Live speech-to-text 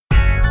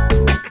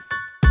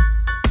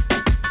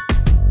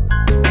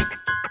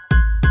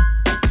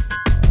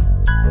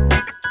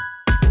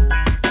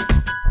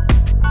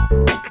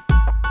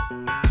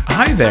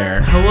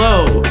there.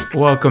 Hello.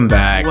 Welcome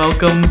back.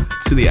 Welcome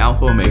to the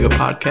Alpha Omega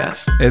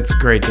podcast. It's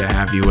great to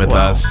have you with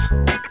us.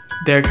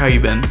 Derek, how you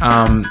been?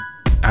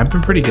 I've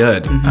been pretty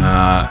good.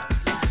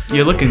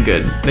 You're looking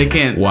good. They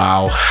can't.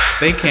 Wow.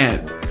 They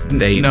can't.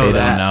 They know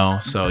don't know,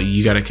 so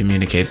you got to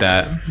communicate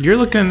that. You're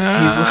looking.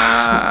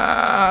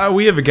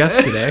 We have a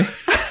guest today.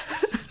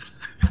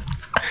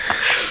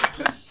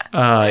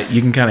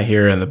 You can kind of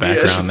hear her in the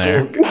background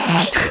there.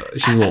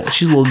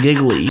 She's a little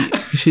giggly.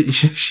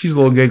 She's a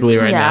little giggly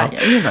right now.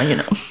 Yeah, you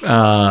know.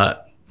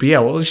 But yeah,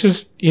 well, it's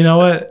just, you know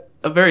what?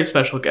 A very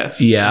special guest.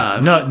 Yeah.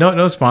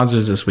 No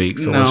sponsors this week,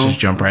 so let's just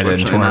jump right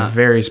into our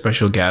very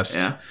special guest.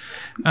 Yeah.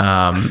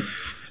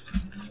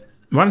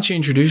 Why don't you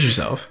introduce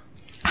yourself?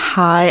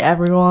 Hi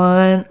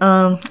everyone.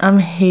 I'm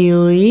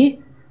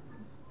Haley.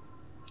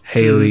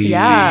 Haley.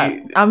 Yeah,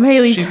 I'm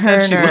Haley She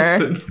Turner. said she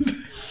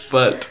listened,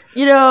 but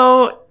You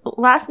know,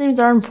 last names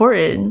are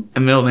important.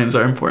 and middle names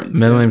are important.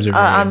 Middle names are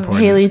very I'm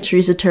important. Haley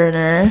Teresa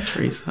Turner.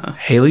 Teresa.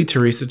 Haley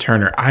Teresa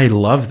Turner. I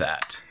love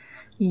that.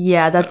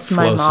 Yeah, that's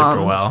my Flows super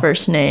mom's well.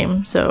 first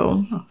name.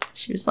 So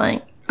she was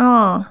like,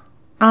 "Oh,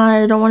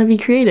 I don't want to be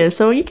creative,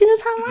 so you can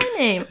just have my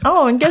name."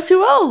 Oh, and guess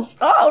who else?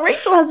 Oh,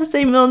 Rachel has the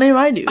same middle name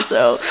I do.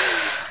 So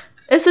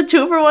it's a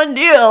 2-for-1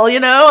 deal, you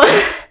know?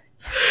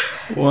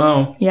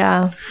 Wow.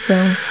 Yeah.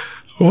 So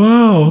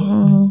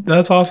Whoa,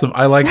 that's awesome.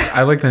 I like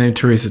the name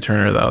Teresa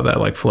Turner though. That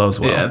like flows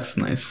well. Yeah, it's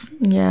nice.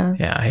 yeah,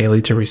 Yeah,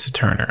 Haley Teresa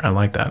Turner. I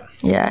like that.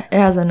 yeah. It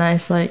has a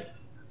nice like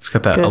It's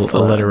got that Good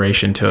flow.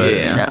 alliteration to it.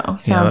 Yeah. you know, Yeah,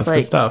 sounds that's good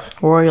like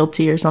stuff.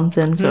 royalty or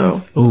something. So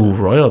Ooh,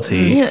 royalty.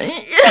 yeah.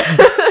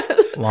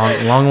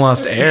 Long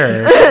lost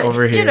heir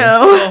over here. You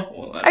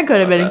know, I could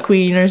have been a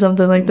queen or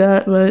something like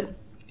that, but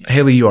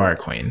Haley, you are a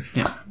queen.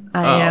 Yeah.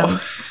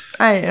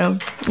 I am,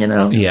 you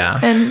know. Yeah.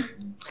 And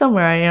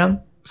somewhere I am.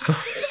 So,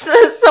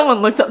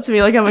 Someone looks up to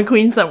me like I'm a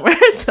queen somewhere,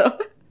 so.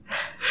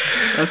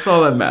 That's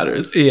all that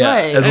matters. yeah.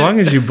 Right. As long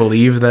as you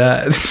believe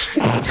that.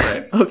 That's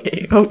right.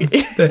 Okay.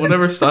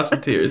 Whatever stops the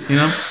tears, you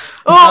know?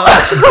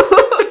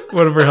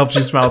 Whatever helps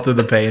you smile through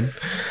the pain.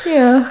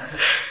 Yeah.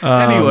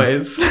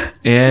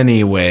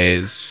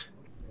 Anyways.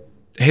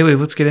 Haley,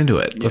 let's get into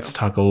it. Let's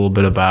talk a little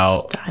bit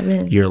about Dive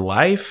in. your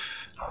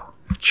life,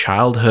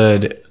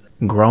 childhood,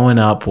 growing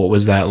up. What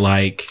was that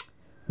like?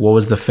 What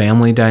was the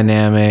family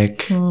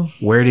dynamic?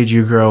 Where did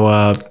you grow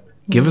up?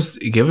 Give us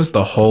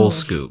the whole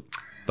scoop.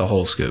 The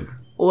whole scoop.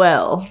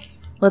 Well,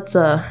 let's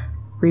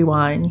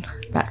rewind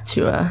back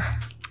to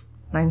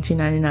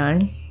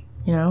 1999,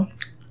 you know.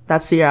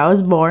 That's the year I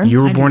was born.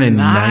 You were born in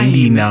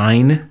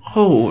 99?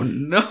 Oh,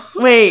 no.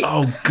 Wait.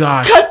 Oh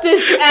gosh. Cut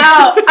this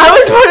out. I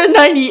was born in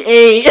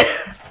 98.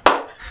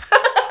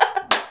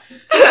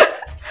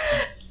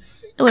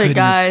 Look, Goodness,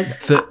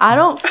 guys, I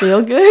don't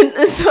feel good,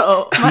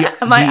 so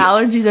my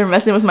allergies are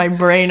messing with my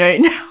brain right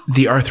now.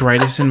 The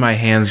arthritis in my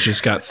hands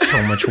just got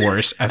so much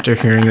worse after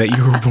hearing that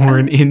you were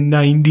born in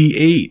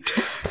 98.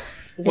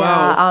 Wow.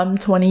 Yeah, I'm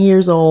 20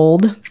 years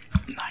old.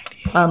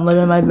 98. I'm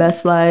living my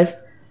best life.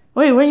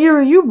 Wait, what year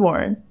were you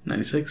born?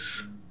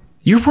 96.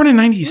 You were born in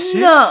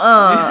 96?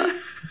 Nuh-uh.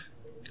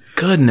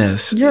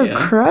 Goodness. You're Yeah.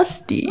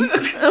 crusty.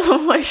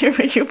 What year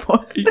were you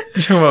born? You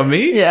talking about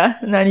me? Yeah,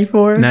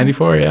 94.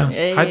 94,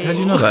 yeah. How'd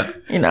you know that?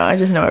 You know, I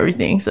just know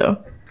everything, so.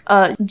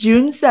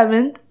 June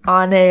 7th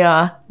on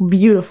a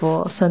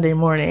beautiful Sunday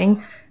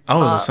morning. Oh,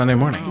 it was a Sunday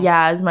morning.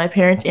 Yeah, it's my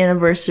parents'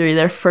 anniversary,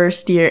 their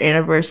first year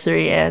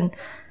anniversary, and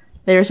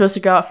they were supposed to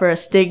go out for a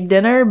steak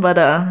dinner,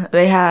 but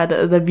they had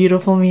the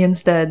beautiful me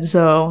instead,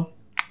 so,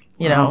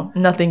 you know,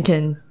 nothing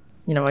can,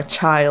 you know, a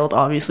child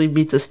obviously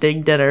beats a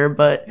steak dinner,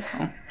 but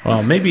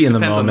Well, maybe in the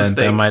Depends on the moment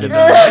that steak. might have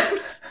been.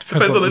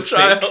 Depends on the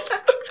child.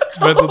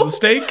 Depends on the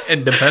steak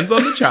and depends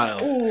on the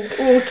child.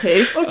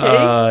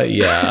 okay.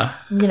 Yeah.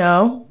 You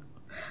know,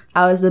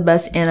 I was the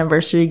best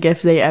anniversary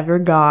gift they ever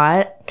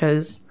got,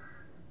 because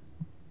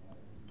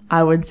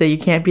I would say you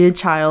can't be a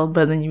child,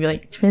 but then you'd be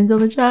like, depends on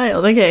the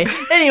child. Okay.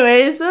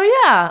 Anyway, so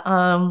yeah,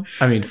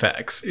 I mean,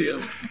 facts. Yeah.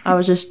 I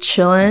was just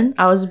chilling.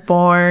 I was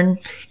born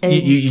in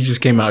You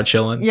just came out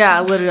chilling. yeah,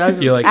 literally. I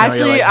was, You're like, no, you're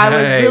actually, like, I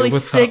was "Hey, really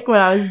what's sick up?" when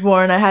I was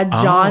born. I had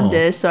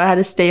jaundice, so I had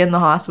to stay in the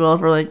hospital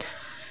for like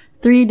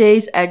 3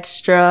 days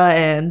extra.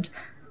 And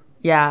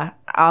yeah,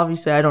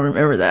 obviously I don't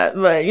remember that,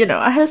 but you know,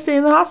 I had to stay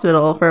in the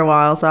hospital for a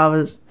while, so I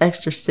was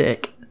extra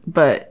sick.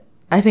 But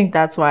I think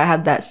that's why I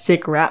have that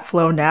sick rap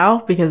flow now,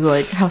 because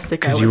like how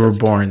sick I was. Because you were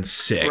born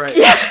sick. Right.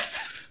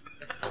 Yes.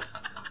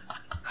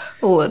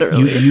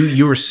 Literally.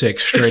 You were sick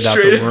straight out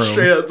the room.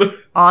 Straight out the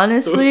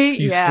Honestly,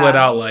 You yeah. slid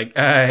out like,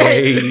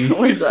 hey.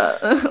 What's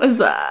up? What's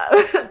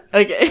up?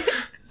 Okay.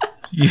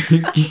 you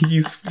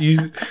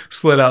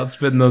slid out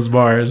spitting those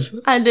bars.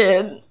 I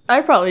did.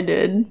 I probably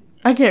did.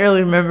 I can't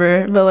really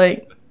remember, but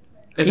like,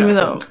 even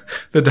though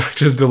The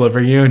doctor's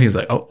delivering you, and he's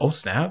like, "Oh,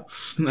 snap,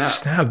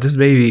 Snap. This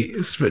baby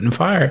is spitting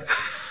fire."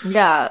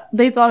 yeah,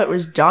 they thought it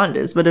was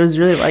jaundice, but it was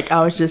really like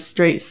I was just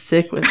straight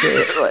sick with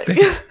it.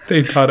 Like,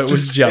 They thought it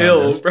was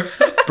ill, jaundice. bro.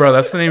 Bro,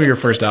 that's the name of your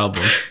first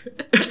album.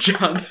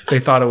 John. They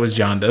thought it was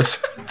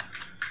jaundice.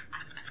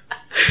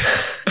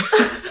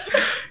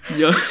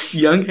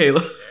 Young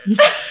Halo.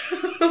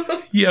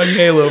 Young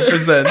Halo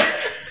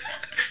presents.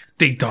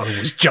 They thought it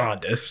was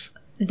jaundice.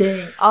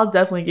 Dang, I'll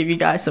definitely give you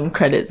guys some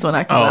credits when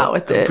I come out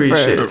with it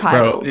appreciate for it,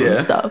 titles bro. and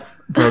Yeah. stuff.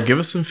 Bro, give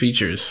us some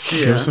features.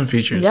 Give us some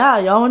features. Yeah,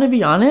 y'all want to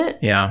be on it?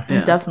 Yeah.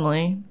 Yeah.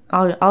 Definitely.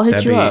 I'll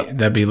hit you up.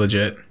 That'd be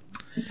legit.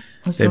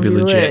 It's that'd gonna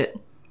be legit. lit.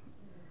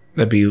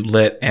 That'd be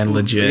lit and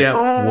legit. Yeah.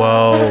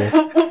 Whoa.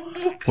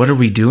 What are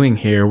we doing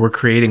here? We're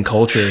creating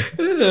culture.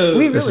 We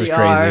really This is are.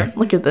 crazy.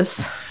 Look at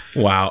this.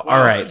 Wow. All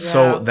right.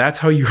 So that's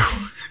how you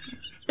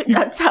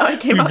That's how I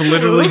came you've up.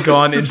 literally with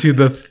gone into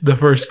the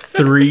first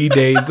 3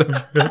 days of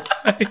your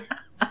life.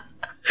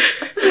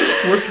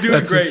 We're doing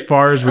That's as great.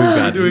 far as we've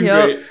gotten. Doing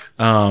Yep. great.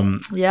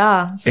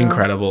 Yeah. so-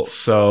 Incredible.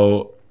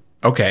 So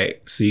okay.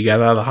 So you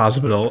got out of the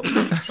hospital.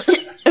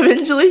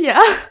 Eventually,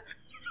 yeah.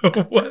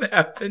 What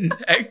happened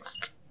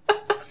next?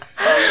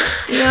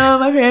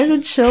 My parents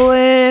were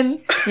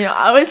chilling.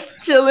 I was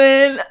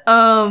chilling.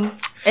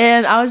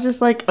 And I was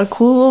just like a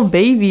cool little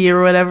baby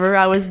or whatever.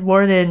 I was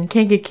born in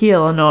Kankakee,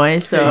 Illinois,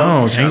 so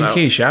Oh, Shout out.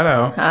 Kankakee, shout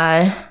out.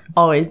 I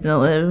always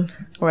didn't live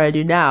where I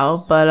do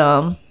now.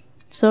 But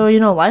so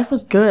life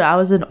was good. I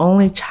was an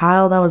only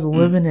child. I was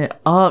living it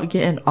up,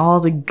 getting all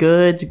the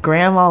goods.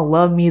 Grandma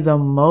loved me the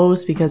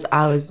most because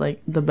I was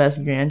like the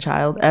best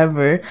grandchild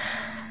ever.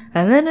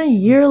 And then a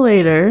year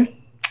later,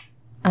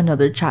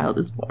 another child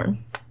is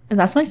born. And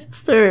that's my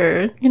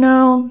sister. She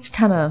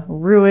kind of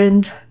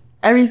ruined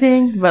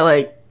everything, but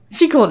like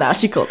she cooled down.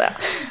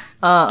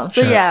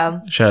 So yeah,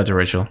 Shout out to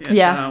Rachel.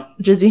 yeah,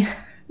 Drizzy,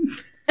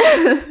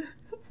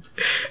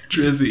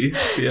 Drizzy.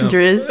 Yeah.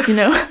 Drizz,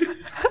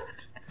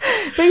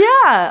 But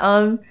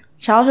yeah,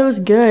 childhood was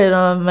good.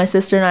 My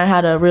sister and I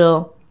had a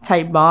real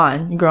tight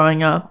bond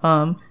growing up.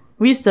 I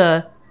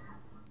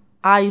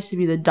used to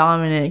be the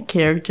dominant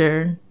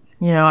character.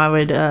 I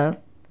would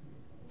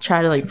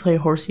try to like play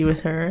horsey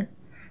with her,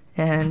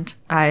 and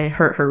I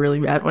hurt her really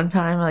bad one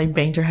time. I like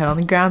banged her head on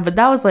the ground, but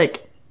that was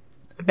like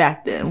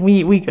back then.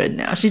 We good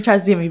now. She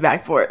tries to get me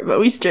back for it, but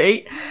we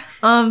straight.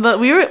 But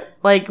we were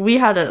like we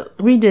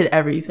did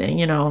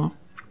everything.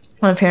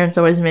 My parents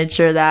always made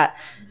sure that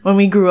when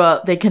we grew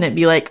up, they couldn't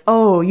be like,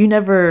 oh, you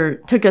never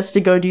took us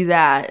to go do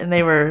that. And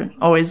they were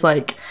always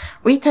like,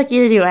 we took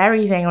you to do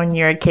everything when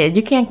you were a kid.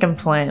 You can't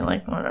complain.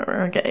 Like,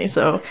 whatever. Okay.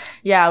 So,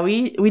 yeah,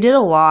 we did a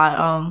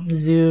lot.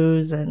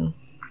 Zoos and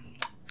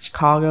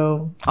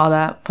Chicago, all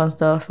that fun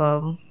stuff.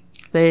 I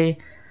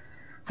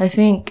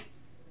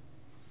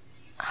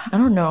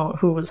don't know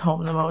who was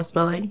home the most,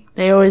 but like,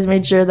 they always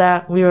made sure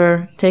that we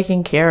were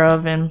taken care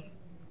of and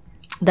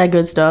that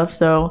good stuff.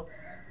 So,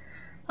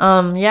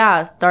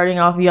 starting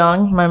off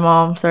young, my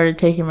mom started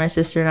taking my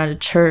sister and I to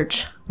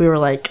church. We were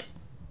like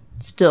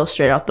still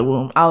straight out the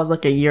womb. I was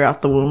like a year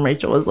out the womb.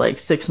 Rachel was like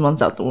 6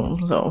 months out the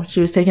womb. So she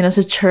was taking us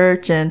to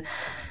church, and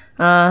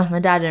my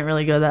dad didn't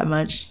really go that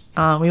much.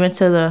 We went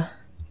to the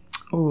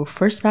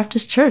First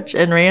Baptist Church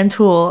in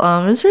Rantoul.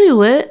 It was pretty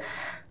lit.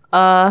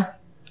 I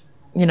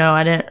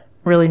didn't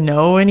really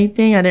know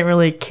anything. I didn't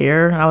really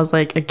care. I was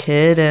like a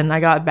kid, and I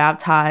got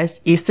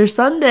baptized Easter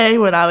Sunday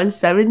when I was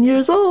 7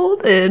 years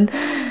old, and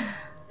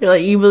you're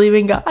like, you believe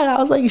in God? I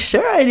was like,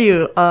 sure I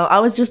do.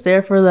 I was just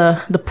there for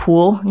the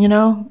pool,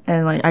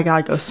 and like I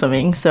gotta go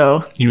swimming.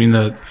 So You mean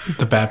the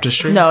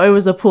baptistry? no, it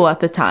was a pool at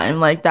the time.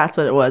 Like that's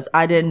what it was.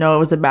 I didn't know it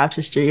was a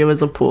baptistry. It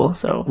was a pool.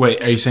 So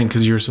Wait, are you saying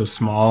because you were so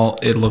small,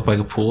 it looked like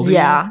a pool? to you?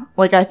 yeah,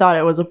 like I thought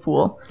it was a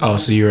pool, Oh,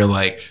 so you were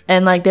like,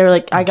 and like they were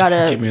like, I get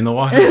gotta. me in the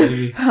water,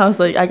 baby. I was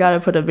like, I gotta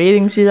put a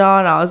bathing suit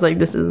on. I was like,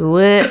 this is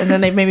lit. And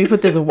then they made me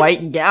put this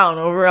white gown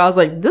over. I was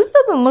like, this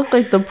doesn't look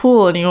like the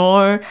pool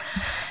anymore.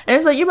 And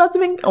it's like, you're about to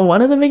make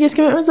one of the biggest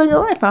commitments of your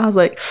life. And I was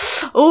like,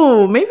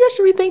 oh, maybe I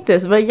should rethink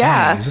this. But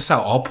yeah, Dang, is this how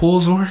all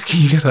pools work?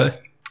 You gotta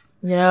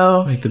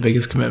make the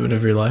biggest commitment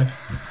of your life.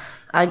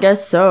 I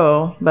guess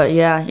so. But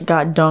yeah, it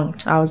got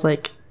dunked. I was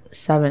like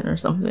 7 or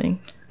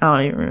something. I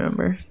don't even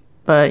remember.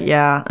 But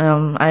yeah,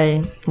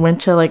 I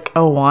went to like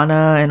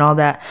Awana and all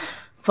that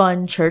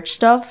fun church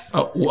stuff.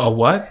 Oh, a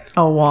what?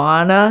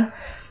 Awana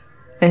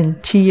and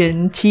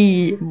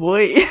TNT,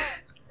 boy.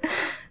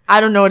 I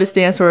don't know what it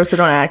stands for, so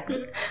don't act.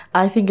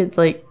 I think it's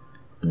like,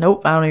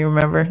 nope, I don't even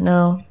remember.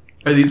 No.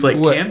 Are these like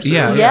What? camps? or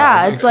Yeah, what?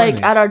 Yeah, it's explain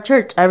like at our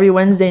church every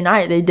Wednesday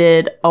night they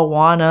did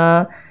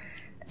Awana,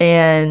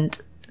 and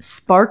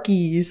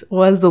Sparkies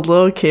was the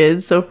little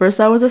kids. So first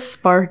I was a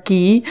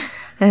Sparky,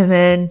 and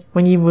then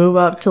when you move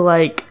up to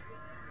like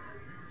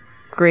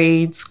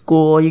grade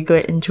school, you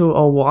get into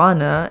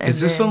Awana. And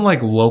Is this then- some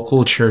like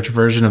local church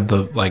version of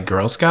the like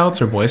Girl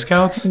Scouts or Boy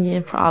Scouts?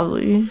 Yeah,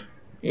 probably.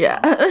 Yeah,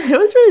 it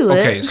was really lit.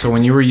 Okay, so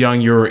when you were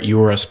young, you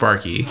were a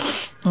Sparky,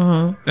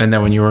 and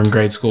then when you were in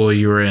grade school,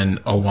 you were in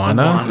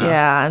Awana.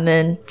 Yeah, and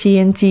then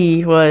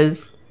TNT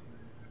was,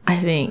 I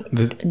think,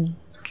 The-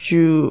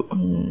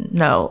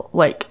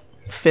 like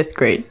 5th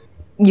grade.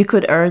 You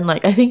could earn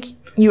I think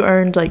you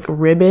earned like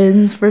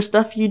ribbons for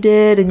stuff you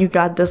did, and you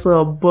got this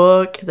little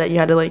book that you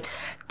had to like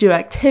do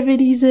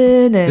activities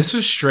in. And This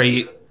was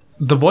straight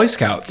the Boy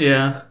Scouts.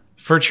 Yeah.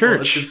 For Well, it's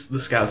church. just the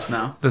scouts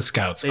now. The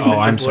Scouts. They Oh, took the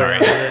I'm boy sorry.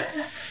 out of it.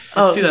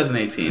 It's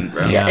 2018,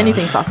 bro. Yeah,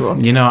 anything's possible.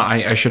 You know,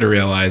 I should have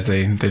realized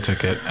they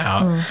took it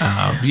out.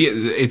 Yeah,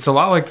 it's a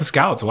lot like the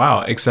Scouts.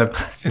 Wow,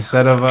 except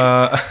instead of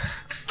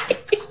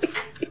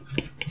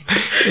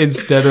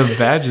instead of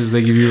badges,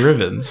 they give you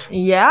ribbons.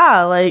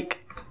 Yeah, like.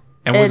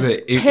 And was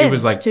it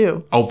was like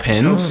too. Oh,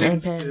 pins?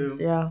 And pins,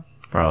 yeah.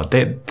 Bro,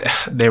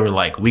 they were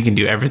like, we can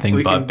do everything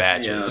We but can-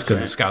 badges yeah, because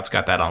that's the Scouts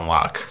got that on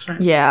lock. That's right.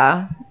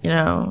 Yeah, you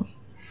know,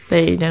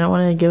 they didn't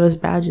want to give us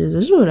badges. It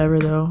was whatever,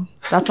 though.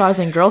 That's why I was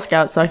in Girl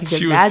Scouts, so I could get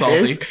She was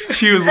badges. salty.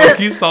 She was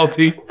lucky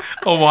salty.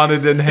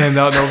 Awana didn't hand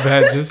out no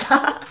badges.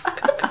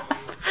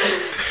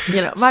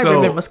 You know, my So-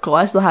 ribbon was cool.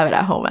 I still have it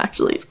at home,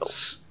 actually.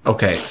 So.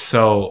 Okay,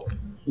 so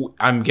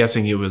I'm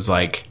guessing it was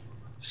like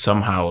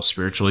somehow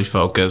spiritually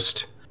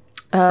focused.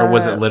 Or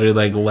was it literally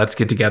like, let's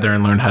get together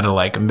and learn how to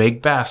like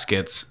make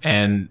baskets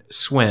and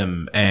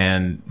swim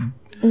and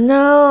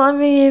No, I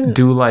mean,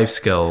 do life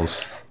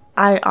skills?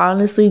 I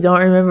honestly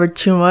don't remember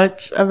too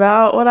much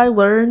about what I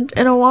learned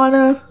in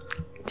Awana,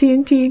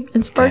 TNT,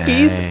 and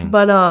Sparkies. Dang.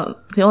 But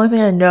the only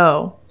thing I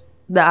know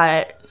that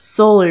I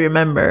solely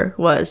remember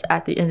was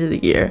at the end of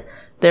the year,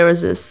 there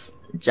was this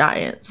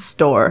giant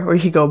store where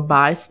you could go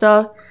buy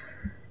stuff.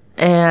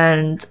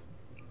 And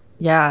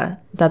yeah,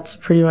 that's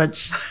pretty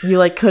much, you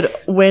like could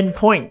win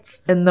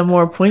points. And the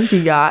more points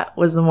you got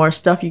was the more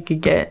stuff you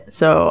could get.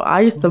 So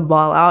I used to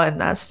ball out in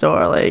that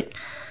store. Like,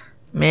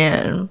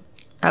 man,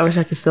 I wish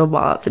I could still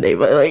ball out today,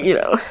 but like, you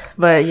know,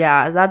 but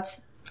yeah,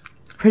 that's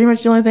pretty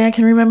much the only thing I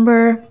can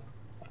remember.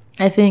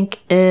 I think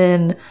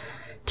in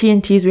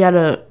TNTs we had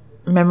to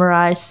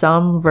memorize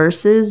some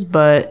verses,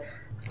 but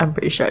I'm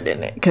pretty sure I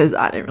didn't because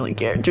I didn't really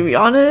care, to be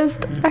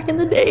honest, back in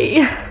the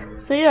day.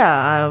 So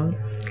yeah,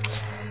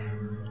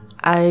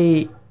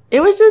 it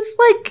was just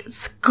like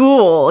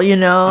school, you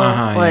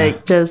know,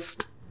 like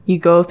just you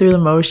go through the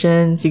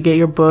motions, you get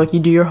your book, you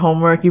do your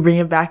homework, you bring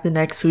it back the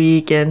next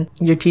week, and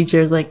your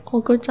teacher is like,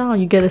 "Oh, good job!"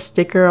 You get a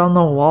sticker on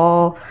the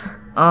wall.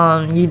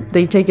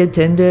 They take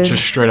attendance.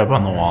 Just straight up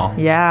on the wall.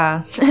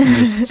 Yeah, You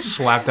just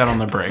slap that on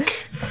the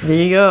brick. there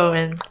you go.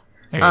 And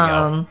There you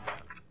go.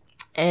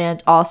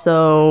 and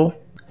also,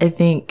 I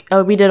think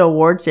we did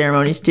award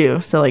ceremonies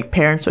too. So like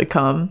parents would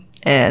come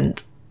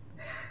and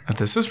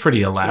This is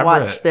pretty elaborate.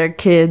 watch their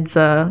kids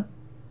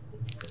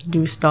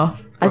do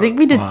stuff. I think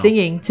we did Wow.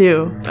 singing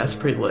too. That's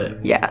pretty lit.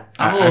 Yeah.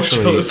 I'm a little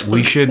Actually, jealous.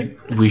 we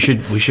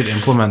should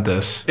implement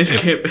this. In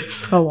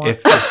campus. Oh, wow.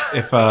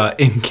 If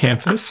in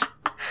campus,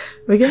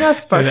 We can have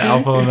in Sparkies.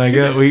 Alpha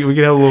Omega, we could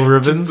have little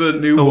ribbons, The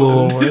new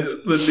little one. awards.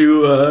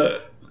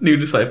 The new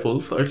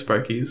disciples are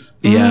Sparkies.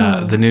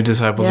 Yeah, the new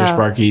disciples Yeah. are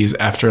Sparkies.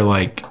 After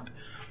like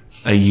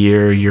a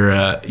year, you're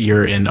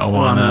in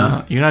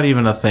Awana. You're not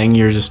even a thing.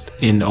 You're just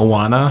in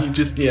Awana. You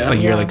just you're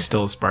You're like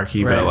still a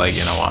Sparky, Right. but like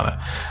in Awana.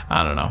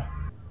 I don't know.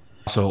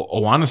 So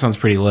Awana sounds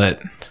pretty lit.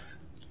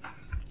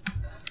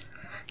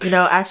 You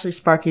know, actually,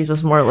 Sparkies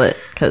was more lit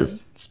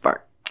because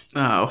Spark.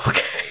 Oh,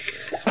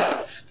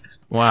 okay.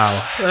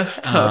 Wow. That's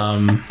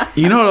tough.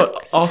 You know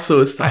what also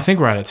is I tough? think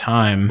we're out of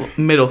time.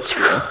 Middle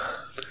school.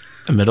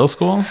 Middle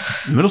school?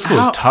 Middle school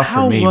is tough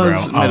how for me, bro.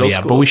 was Oh middle yeah,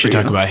 but school we should for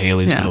talk you? about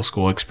Haley's Yeah. middle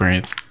school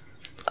experience.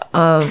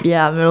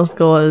 Yeah, middle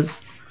school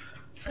was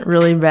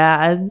really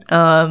bad.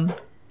 I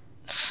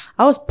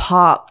was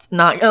popped,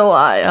 not gonna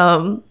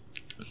lie.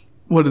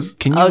 What is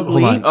Can you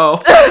Ugly. hold on?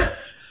 Oh,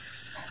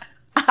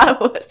 I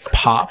was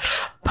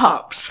Popped?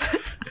 popped.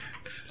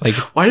 Like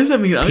why does that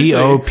mean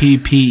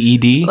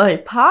POPPED?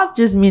 Like pop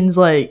just means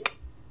like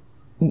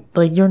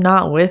you're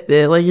not with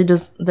it. Like you're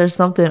just there's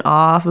something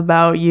off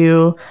about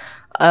you.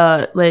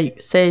 Like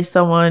say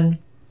someone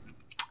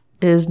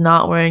is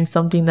not wearing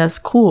something that's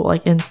cool,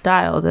 like in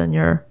style, then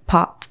you're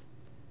popped.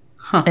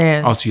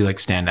 And Oh, so you like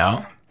stand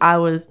out? I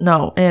was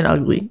and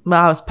ugly, but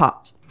I was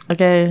popped.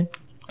 Okay,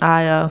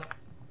 I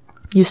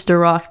used to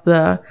rock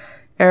the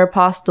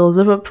Aeropostale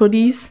zip-up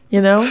hoodies,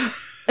 you know,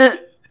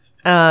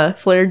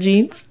 flare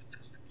jeans.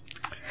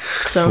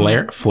 So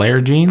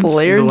Flare jeans?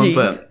 flare the ones jeans.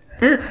 that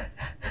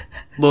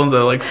the ones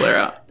that like flare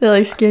out. They're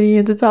like skinny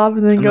at the top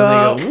and then And go then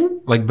out. they go,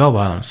 whoop. Like bell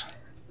bottoms.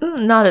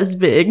 Not as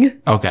big,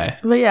 Okay.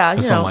 but yeah,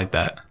 you Something know, like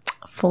that.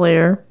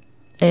 flare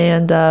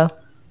and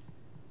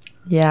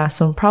yeah,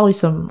 probably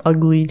some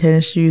ugly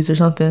tennis shoes or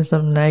something,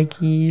 some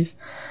Nikes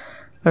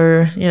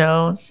or you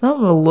know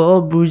something a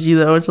little bougie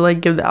though to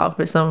like give the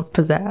outfit some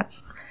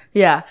pizzazz.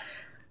 Yeah,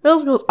 middle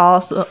school's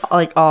also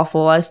like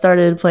awful. I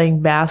started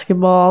playing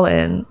basketball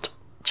and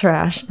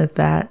trash at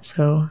that,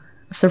 so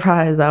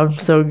surprised I'm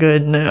so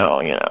good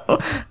now. You know,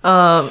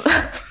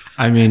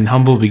 I mean,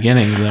 humble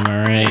beginnings, am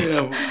I right?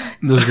 Yeah,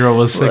 This girl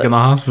was sick in the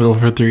hospital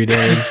for 3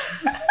 days.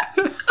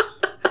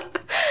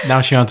 Now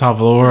she on top of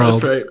the world.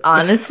 that's right.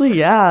 honestly,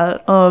 yeah.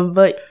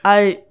 But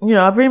I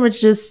pretty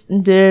much just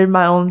did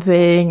my own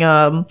thing.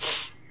 I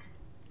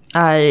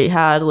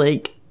had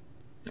like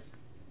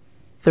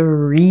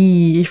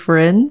 3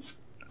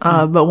 friends,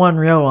 but one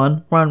real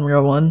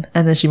one,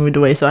 and then she moved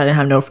away, so I didn't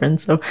have no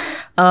friends. So,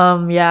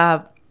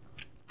 yeah,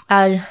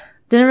 I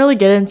didn't really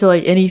get into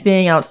like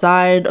anything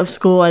outside of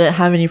school. I didn't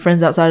have any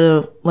friends outside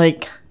of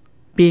like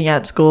being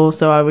at school,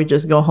 so I would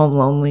just go home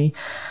lonely.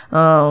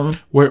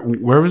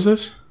 Where was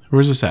this?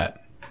 Where's this at?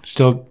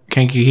 Still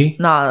Kankakee?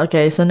 Nah,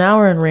 okay, so now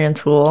we're in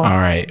Rantoul. All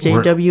right.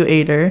 JW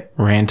Ader.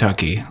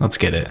 Rantucky. Let's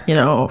get it. You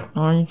know,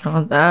 you call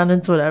it that,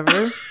 it's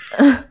whatever.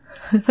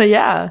 But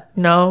yeah,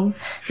 you know,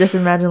 just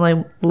imagine like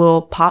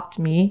little popped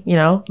me, you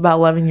know, about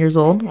 11 years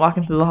old,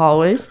 walking through the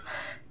hallways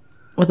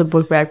with a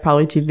book bag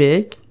probably too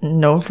big,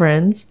 no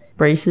friends,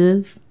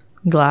 braces,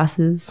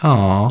 glasses.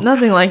 Oh.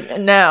 Nothing like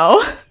now.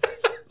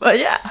 But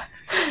yeah.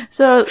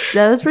 So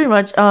yeah, that's pretty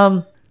much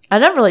I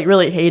never like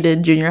really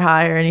hated junior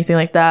high or anything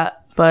like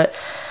that, but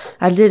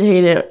I did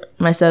hate it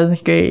my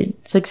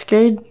 6th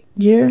grade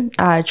year.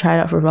 I tried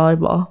out for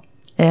volleyball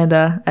and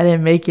I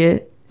didn't make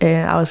it.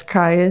 And I was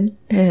crying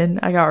and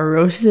I got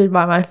roasted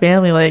by my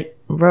family. Like,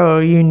 bro,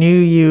 you knew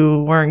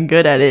you weren't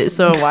good at it.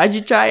 So why'd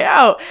you try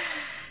out?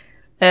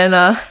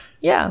 And,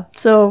 yeah,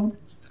 so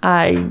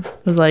I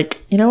was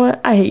like, you know what?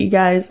 I hate you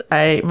guys.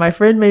 My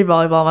friend made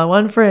volleyball, my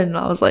one friend. And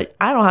I was like,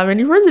 I don't have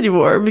any friends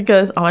anymore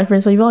because all my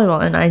friends play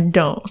volleyball and I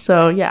don't.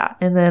 So yeah.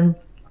 And then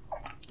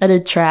I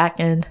did track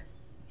and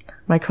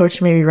my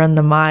coach made me run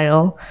the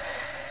mile.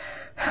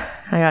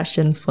 I got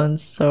shin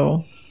splints.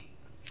 So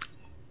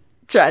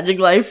tragic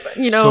life,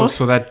 you know.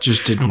 So that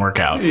just didn't work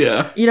out.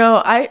 Yeah. You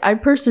know, I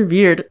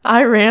persevered.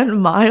 I ran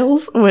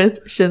miles with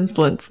shin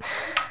splints.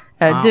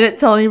 I didn't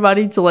tell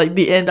anybody till like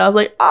the end. I was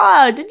like,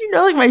 did you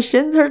know like my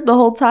shins hurt the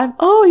whole time?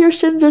 Oh, your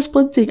shins are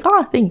splinting.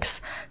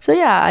 Thanks. So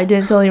yeah, I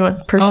didn't tell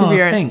anyone.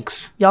 Perseverance.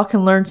 Thanks. Y'all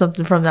can learn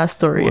something from that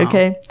story,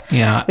 okay?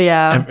 Yeah. But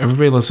yeah.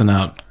 Everybody listen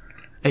up.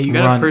 Hey, you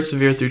gotta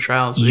persevere through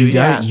trials.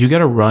 Baby. You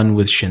gotta run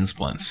with shin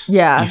splints.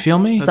 Yeah. You feel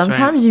me?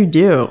 Sometimes you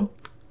do.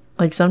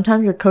 Like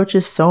sometimes your coach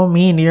is so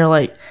mean. You're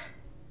like,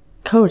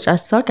 Coach, I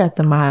suck at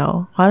the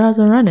mile. Why do I have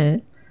to run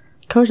it?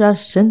 Coach, I have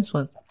shin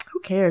splints.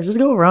 Who cares? Just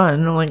go run.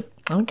 And I'm like,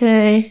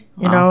 okay,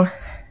 you know.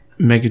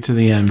 Make it to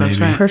the end, That's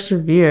baby. right.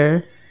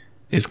 Persevere.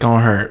 It's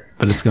gonna hurt,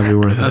 but it's gonna be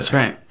worth it. That's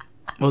right.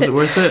 Was it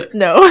worth it?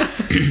 No.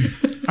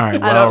 All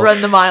right. Well, I don't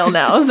run the mile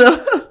now,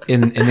 so.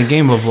 in the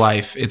game of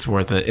life, it's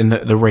worth it. In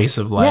the race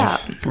of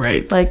life, Yeah.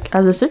 Right. Like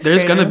as a 6th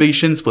There's grader. gonna be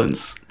shin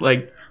splints.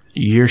 Like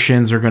your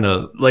shins are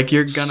gonna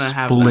you're gonna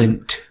have them.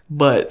 splint.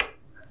 But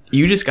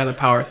you just gotta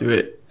power through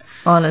it.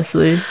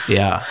 Honestly.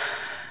 Yeah,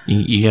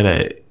 you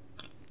gotta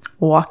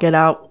Walk it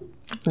out.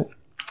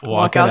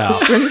 walk it out out. the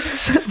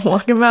sprints.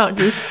 Walk them out.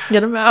 Just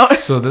get them out.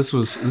 So this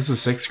was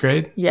 6th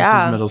grade. This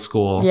Yeah. is middle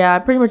school. Yeah, I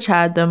pretty much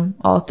had them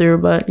all through,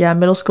 but yeah,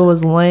 middle school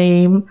was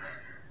lame.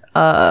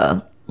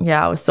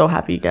 Yeah, I was so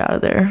happy to get out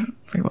of there,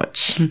 pretty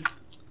much.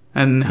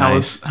 And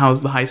Nice. how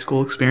was the high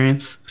school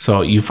experience?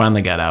 So you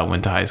finally got out,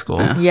 went to high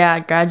school. Yeah, I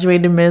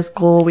graduated middle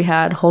school. We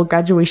had whole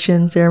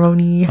graduation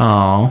ceremony.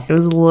 Oh, It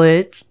was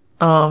lit.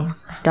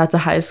 Got to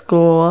high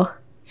school.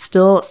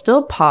 Still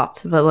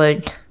popped, but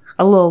like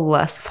a little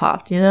less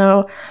popped, you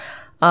know?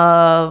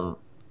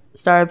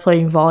 Started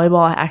playing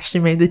volleyball. I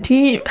actually made the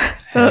team.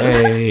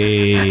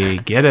 hey,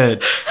 get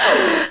it.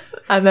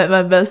 I met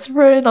my best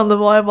friend on the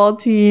volleyball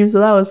team, so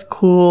that was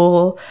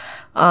cool.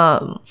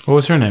 What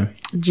was her name?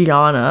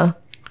 Gianna.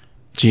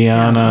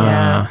 Gianna.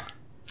 Yeah.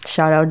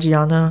 Shout out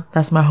Gianna.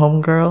 That's my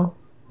homegirl.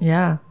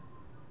 Yeah.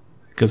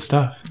 Good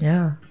stuff.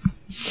 Yeah.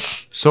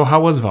 So how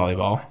was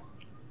volleyball?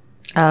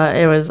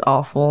 It was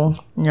awful.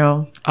 You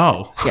know,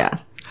 Oh, yeah.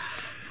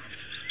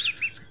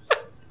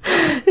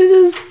 It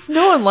just,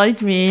 no one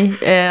liked me,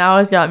 and I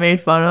always got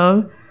made fun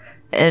of,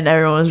 and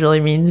everyone was really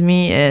mean to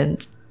me,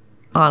 and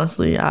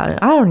honestly, I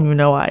don't even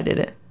know why I did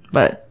it,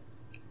 but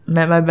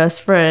met my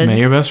best friend, met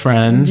your best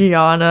friend.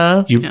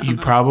 Gianna. You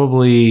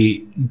probably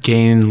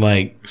gained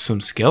like some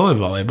skill at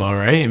volleyball,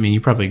 right? I mean,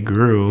 you probably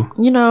grew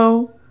You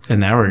know, in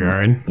that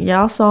regard.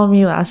 y'all saw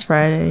me last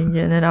Friday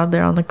getting it out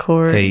there on the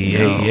court. Hey, you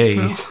know.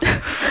 hey.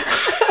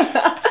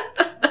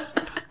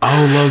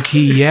 Oh, low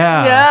key,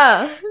 yeah.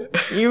 Yeah.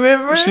 You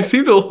remember? She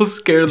seemed a little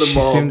scared of the She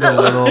ball. seemed a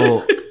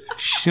little.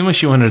 She seemed like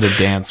she wanted to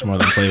dance more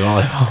than play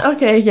volleyball.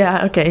 Okay,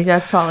 yeah, okay.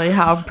 That's probably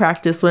how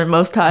practice went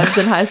most times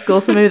in high school,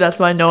 so maybe that's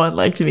why no one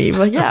liked me.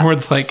 But yeah. Where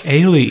it's like,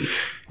 Ailey,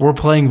 we're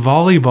playing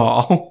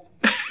volleyball.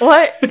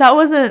 What? That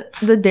wasn't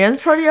the dance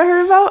party I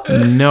heard about?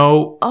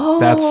 No, Oh.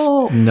 that's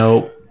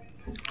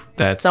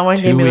Someone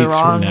 2 gave me the weeks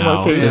wrong from now.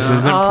 location. This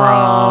isn't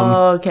prom.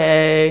 Oh,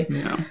 okay.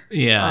 Yeah.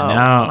 Yeah, Oh,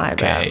 no. my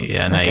Okay, bad.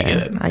 yeah, now you Okay,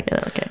 get it. I get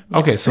it, okay.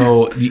 Okay,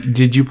 so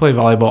did you play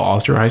volleyball all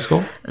through high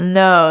school?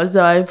 No,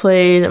 so I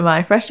played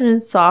my freshman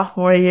and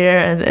sophomore year,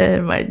 and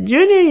then my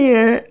junior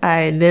year,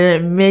 I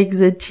didn't make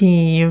the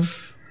team,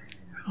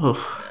 Ugh.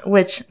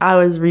 which I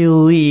was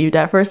relieved.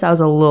 At first, I was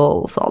a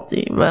little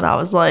salty, but I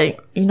was like,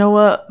 you know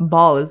what?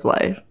 Ball is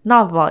life.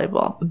 Not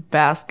volleyball.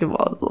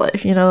 Basketball is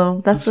life, you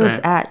know? That's where it's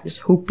right. at. Just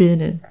hooping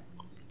and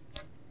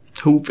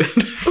Hooping.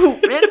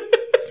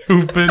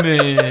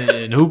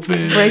 hooping,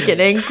 Hooping. breaking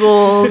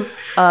ankles.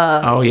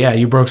 Oh, yeah,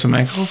 you broke some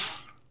ankles?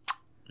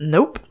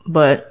 Nope,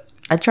 but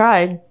I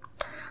tried.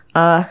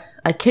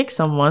 I kicked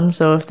someone,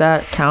 so if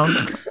that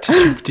counts.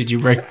 Did you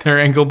break their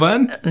ankle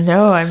then?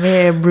 No, I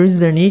may have bruised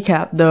their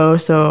kneecap though,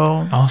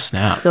 so Oh,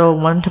 snap.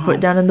 one to put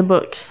down in the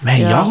books.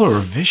 Man, Yeah. y'all are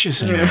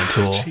vicious in your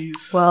tool.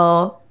 Jeez.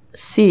 Well,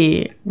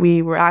 C,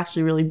 we were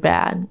actually really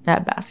bad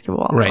at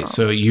basketball. Right.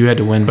 So you had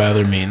to win by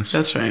other means.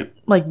 That's right.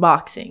 Like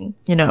boxing,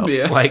 you know.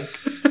 Yeah.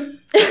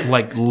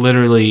 Like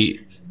literally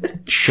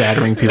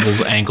shattering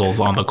people's ankles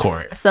on the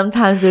court.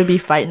 Sometimes there would be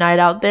fight night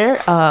out there.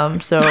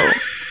 So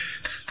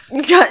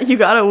you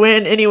gotta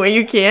win any way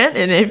you can,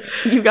 and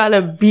if you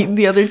gotta beat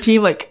the other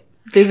team, like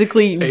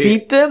physically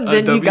beat them,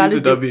 then you gotta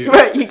do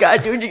right. You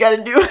gotta do what you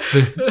gotta do.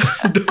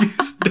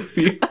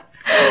 WCW.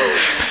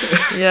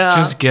 Yeah.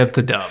 Just get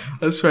the dub.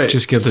 That's right.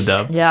 Just get the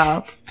dub.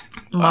 Yeah.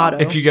 Motto.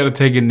 If you got to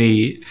take a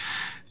knee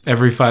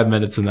every 5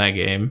 minutes in that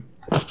game,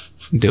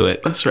 do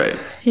it. That's right.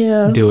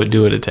 Yeah. Do what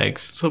it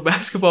takes. So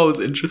basketball was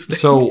interesting.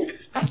 So,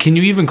 can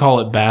you even call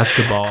it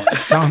basketball? It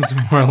sounds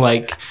more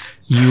like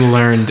you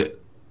learned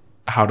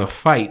how to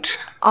fight.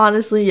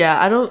 Honestly,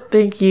 yeah. I don't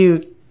think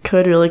you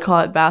could really call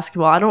it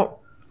basketball. I don't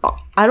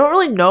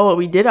really know what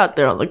we did out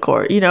there on the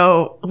court. You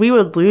know, we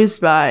would lose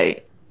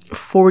by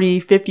 40,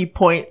 50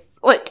 points.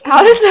 Like,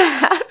 how does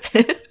that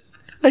happen?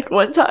 Like,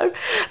 one time,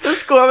 the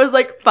score was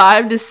like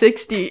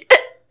 5-60.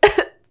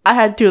 I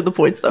had 2 of the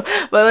points, though.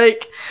 But,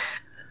 like,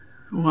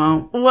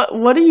 wow.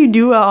 What do you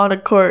do out on a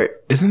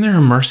court? Isn't there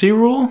a mercy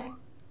rule?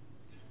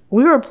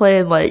 We were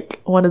playing,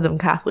 like, one of them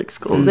Catholic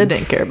schools. They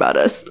didn't care about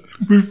us.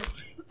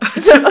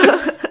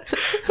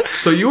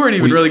 So you weren't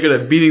even really good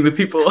at beating the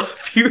people up.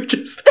 You were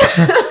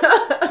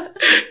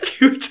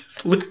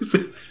just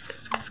losing.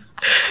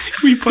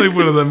 We played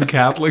one of them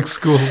Catholic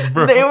schools,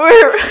 bro.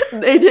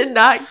 They did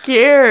not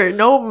care.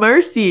 No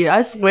mercy,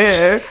 I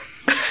swear.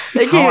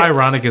 How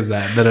ironic is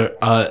that?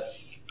 That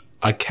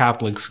a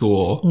Catholic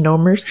school no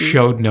mercy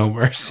showed no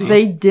mercy.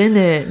 They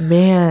didn't,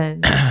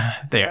 man.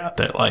 They're out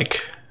there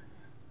like,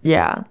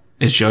 yeah.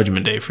 It's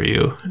Judgment Day for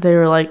you. They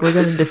were like, we're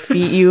gonna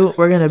defeat you,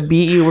 we're gonna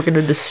beat you, we're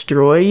gonna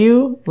destroy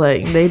you.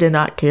 Like, they did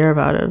not care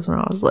about us. And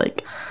I was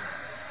like,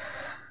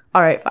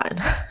 all right, fine.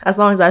 As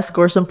long as I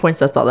score some points,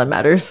 that's all that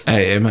matters.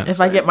 Hey, amen.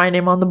 If I get my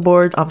name on the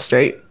board, I'm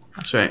straight.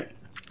 That's right.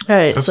 All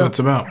right, That's what it's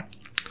about.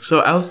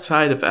 So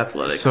outside of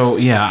athletics, So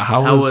yeah,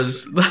 how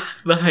was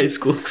the high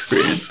school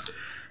experience?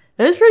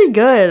 it was pretty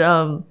good.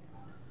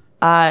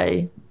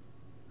 I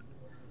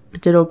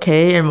did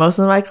okay in most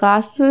of my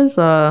classes.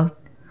 I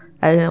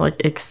didn't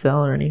like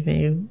excel or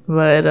anything,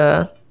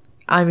 but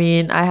I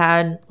mean, I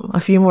had a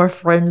few more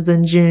friends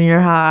than junior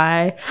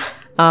high.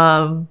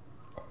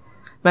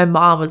 My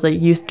mom was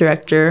like youth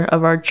director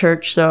of our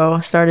church, so I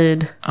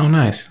started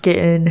nice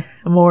getting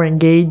more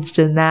engaged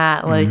in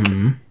that, like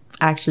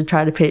actually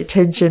try to pay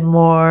attention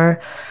more.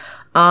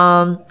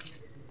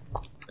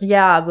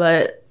 Yeah,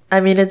 but I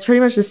mean, it's pretty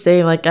much the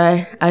same. Like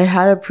I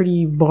had a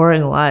pretty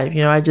boring life,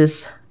 you know. I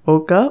just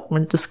woke up,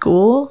 went to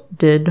school,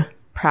 did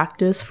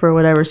practice for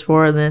whatever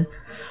sport, and then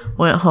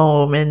went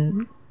home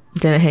and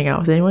didn't hang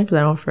out with anyone because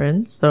I don't have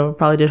friends, so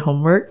probably did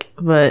homework.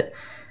 But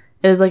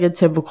it was like a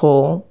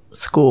typical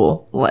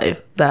school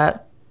life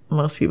that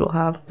most people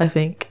have, I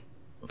think,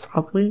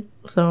 probably.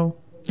 So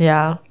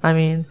yeah, I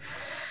mean,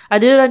 I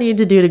did what I needed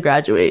to do to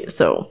graduate,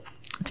 so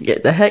to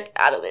get the heck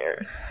out of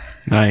there.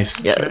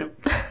 nice. Yeah.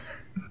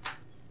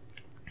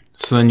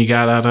 So then you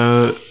got out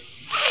of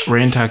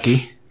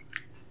Rantucky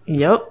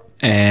Yep.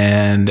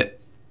 and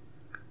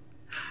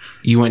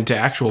you went to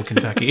actual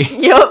Kentucky.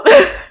 Yep.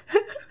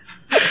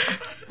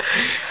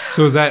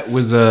 So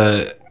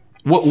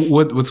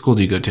what school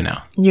do you go to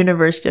now?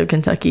 University of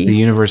Kentucky. The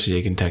University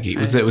of Kentucky.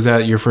 Was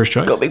that your first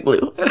choice? Go Big Blue.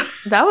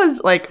 That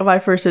was like my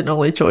first and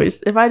only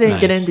choice. If I didn't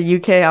get Nice. into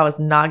UK, I was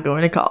not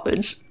going to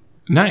college.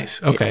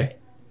 Nice. Okay.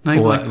 Not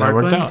even Well, like that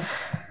worked Parkland? out.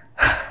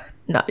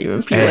 Not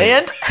even Hey,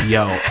 P-Land.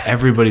 yo,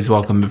 everybody's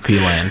welcome to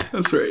P-Land.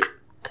 That's right.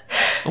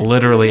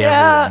 Literally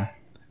Yeah. everyone.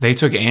 They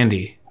took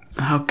Andy.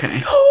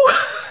 Okay.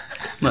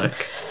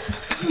 Look.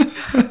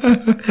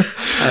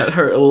 That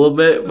hurt a little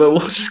bit, but we'll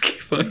just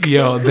keep on.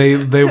 Yo,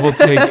 they will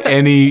take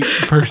any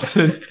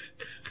person.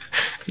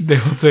 They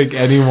will take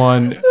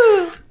anyone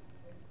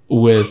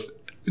with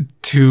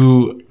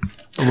 2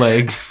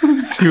 legs,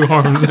 2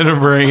 arms, and a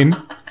brain.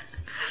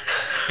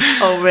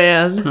 Oh,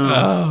 man.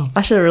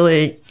 I should have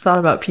really thought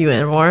about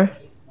P-Land more.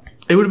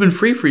 It would have been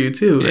free for you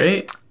too,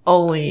 right?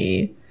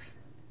 Only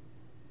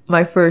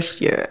my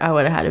first year, I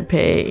would have had to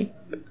pay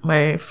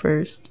my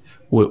first.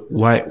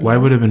 Why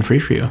would it have been free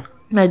for you?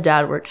 My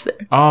dad works there.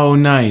 Oh,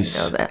 nice.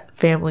 So that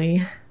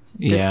family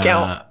discount.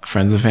 Yeah,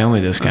 friends and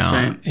family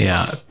discount. right.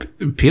 Yeah,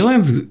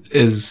 P-Lands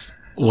is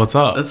what's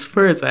up. That's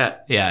where it's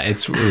at. Yeah,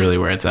 it's really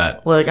where it's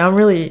at. Look, I'm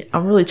really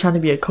trying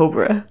to be a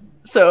Cobra.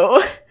 So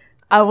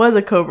I was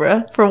a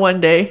Cobra for one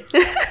day.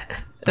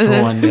 For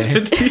one day,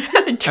 and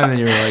then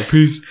you were like,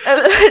 "Peace."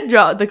 And then I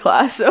dropped the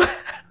class, so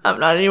I'm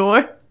not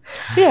anymore.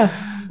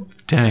 Yeah.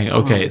 Dang.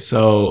 Okay,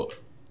 so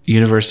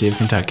University of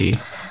Kentucky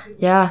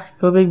Yeah,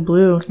 go Big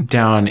Blue.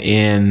 down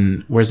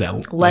in where's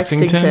that?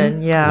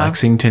 Lexington, yeah.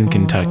 Lexington,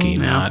 Kentucky,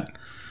 not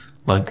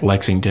like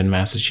Lexington,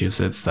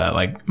 Massachusetts. That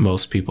like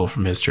most people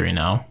from history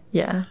know,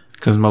 Yeah.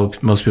 because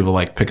most people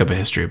like pick up a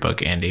history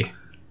book. Andy,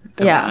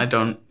 Yeah. I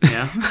don't.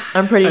 Yeah.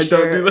 I'm pretty I don't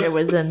sure do that. it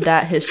was in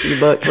that history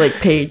book, like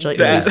page like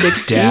Dat.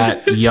 260.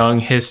 Dat young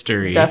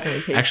history.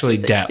 Definitely page Actually,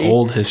 dat 260.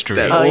 old history.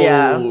 That Oh,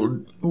 yeah.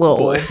 old Little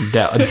boy.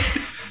 Dat,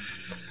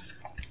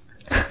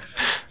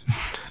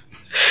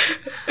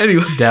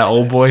 Anyway, dat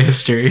old boy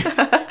history.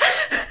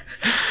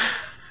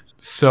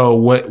 So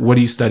what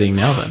are you studying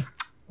now then?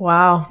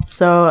 Wow.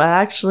 So I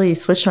actually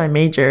switched my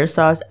major.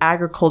 So I was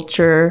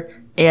agriculture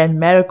and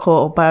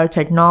medical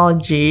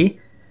biotechnology.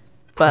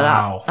 But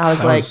Wow, I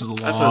was that like, was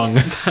long.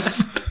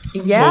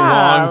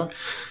 yeah, long.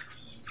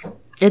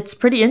 it's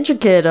pretty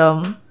intricate.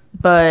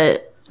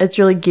 But it's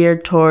really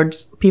geared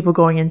towards people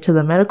going into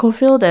the medical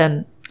field,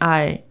 and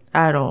I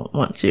don't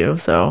want to.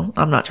 So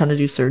I'm not trying to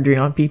do surgery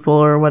on people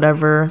or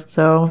whatever.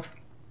 So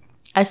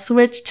I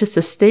switched to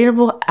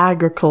sustainable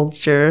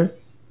agriculture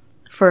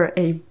for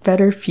a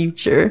better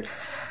future.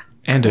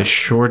 And a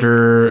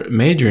shorter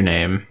major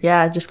name.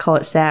 Yeah, just call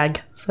it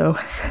SAG. So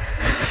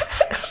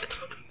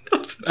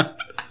that's not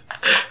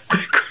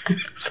the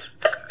greatest.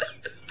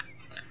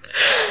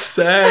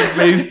 Sad,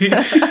 baby.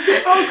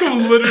 How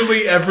come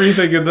literally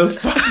everything in this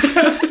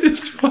podcast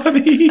is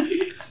funny?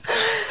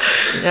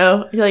 you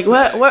know, you're like,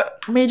 what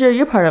major are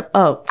you part of?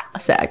 Oh,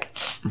 SAG.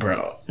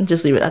 Bro.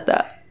 Just leave it at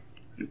that.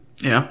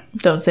 Yeah.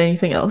 Don't say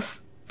anything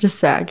else. Just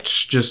SAG.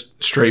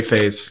 Just straight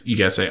face. You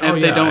guys say, oh,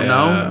 If they don't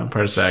know, I'm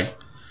part of SAG.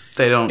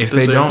 They don't. If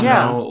they deserve don't to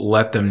Yeah. know,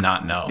 let them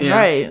not know. Yeah.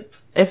 Right.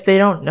 If they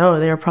don't know,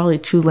 they're probably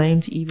too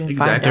lame to even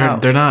find Exactly.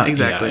 out. They're not.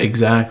 Exactly. Yeah,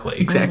 exactly.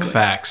 Exactly.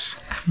 Facts.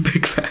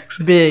 Big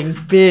facts.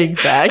 Big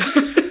facts.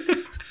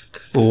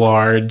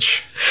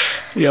 Large,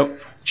 Yep.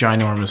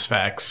 ginormous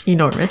facts.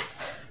 Enormous.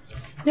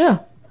 Yeah.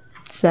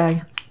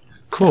 SAG.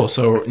 Cool.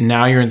 So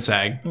now you're in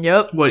SAG.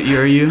 Yep. What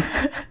year are you?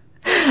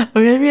 I'm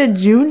gonna be a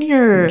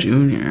junior.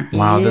 Junior.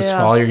 Wow, this Yeah.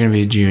 fall you're going to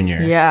be a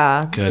junior.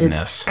 Yeah.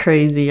 Goodness. It's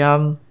crazy.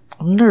 I'm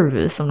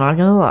nervous. I'm not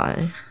gonna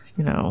lie.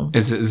 You know.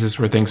 Is this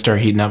where things start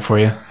heating up for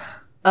you?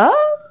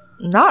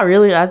 Not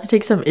really. I have to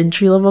take some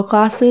entry level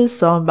classes,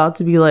 so I'm about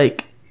to be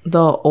like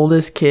the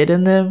oldest kid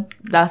in them.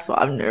 That's why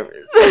I'm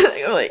nervous.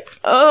 I'm like,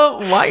 oh,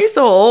 why are you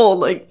so old?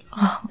 Like,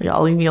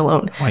 y'all leave me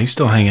alone. Why are you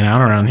still hanging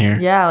out around here?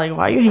 Yeah, like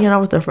why are you hanging out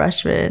with the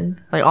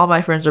freshmen? Like all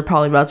my friends are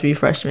probably about to be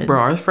freshmen. Bro,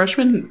 are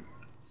freshmen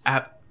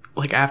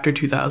like after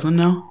 2000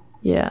 now?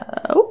 Yeah.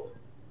 Oh.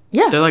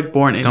 Yeah. They're like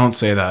born in. Don't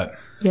say that.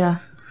 Yeah.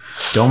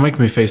 Don't make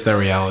me face that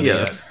reality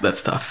Yeah, yet.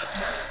 that's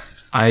tough.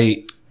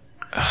 I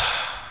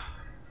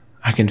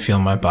can feel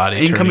my body.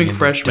 turning Incoming into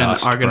freshmen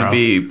dust, are going to bro.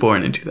 be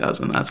born in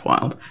 2000. That's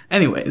wild.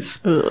 Anyways,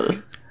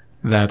 Ugh.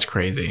 That's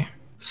crazy.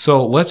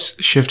 So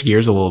let's shift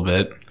gears a little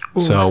bit.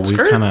 So we've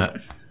skirt. kind of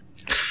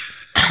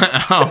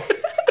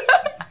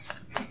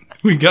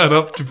we got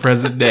up to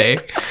present day.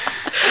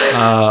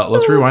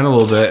 Let's rewind a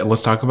little bit.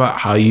 Let's talk about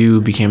how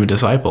you became a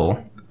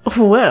disciple.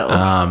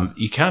 Well.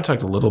 You kind of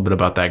talked a little bit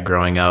about that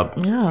growing up,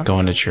 Yeah.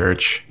 going to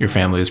church. Your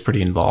family was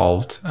pretty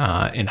involved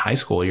in high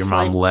school. Your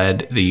mom like-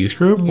 led the youth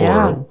group,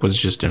 Yeah. or was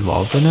just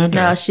involved in it? or-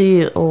 Yeah,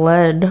 she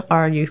led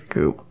our youth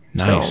group.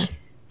 Nice. So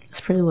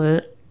it's pretty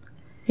lit.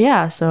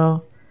 Yeah,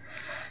 so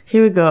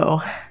here we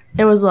go.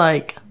 It was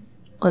like,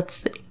 let's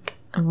think,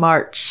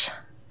 March.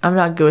 I'm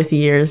not good with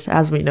years,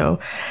 as we know.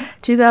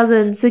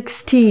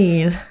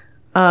 2016.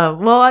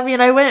 Well, I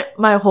mean, I went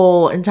my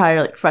whole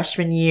entire like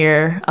freshman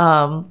year.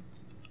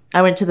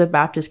 I went to the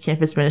Baptist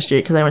campus ministry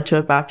because I went to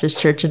a Baptist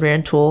church in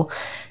Rantoul,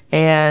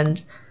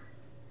 and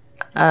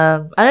I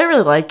didn't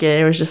really like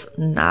it. It was just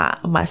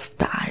not my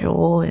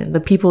style, and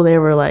the people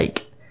there were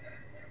like,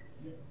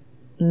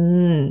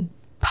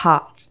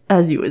 pots,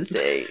 as you would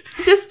say,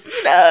 just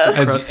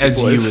as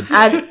Crusty you boys. would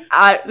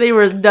say. they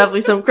were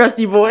definitely some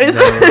crusty boys.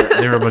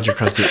 They were a bunch of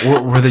crusty.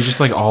 Were they just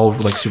like all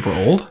like super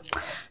old?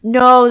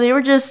 No, they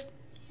were just,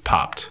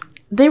 Popped.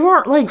 they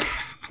weren't like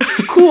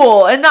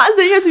cool. And not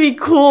saying you have to be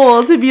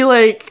cool to be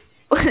like,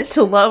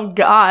 to love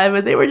God,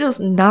 but they were just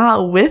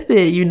not with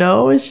it, you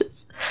know? It's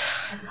just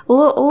a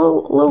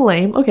little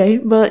lame. Okay,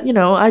 but you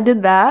know, I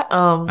did that.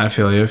 I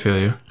feel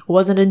you.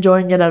 Wasn't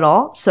enjoying it at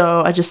all,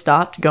 so I just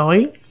stopped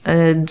going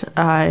and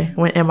I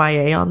went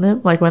MIA on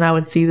them. Like when I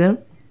would see them,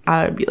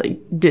 I would be like,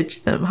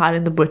 ditch them, hide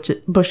in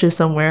the bushes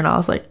somewhere, and I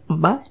was like,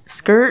 bye,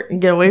 skirt,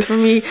 get away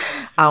from me.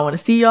 I want to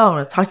see y'all, I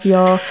want to talk to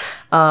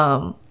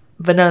y'all.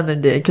 But none of them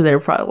did, because they were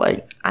probably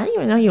like, I didn't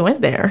even know you went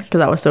there,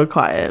 because I was so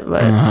quiet.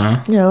 But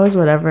you know, it was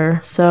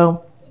whatever.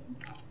 So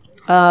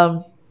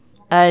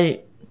I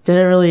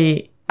didn't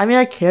really, I mean,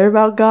 I cared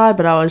about God,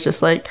 but I was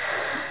just like,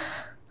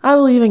 I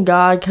believe in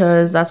God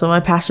because that's what my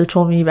pastor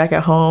told me back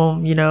at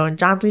home. You know, in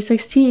John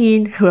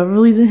 3:16, whoever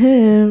believes in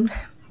him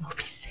will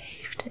be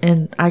saved.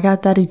 And I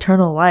got that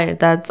eternal life.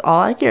 That's all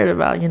I cared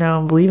about, you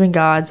know, believe in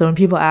God. So when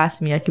people ask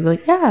me, I could be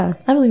like, yeah,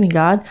 I believe in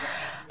God.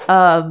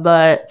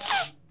 But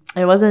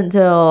it wasn't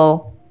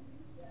until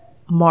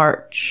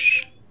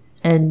March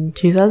in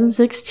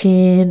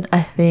 2016,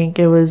 I think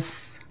it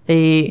was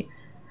a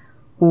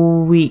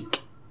week,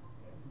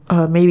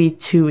 maybe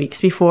 2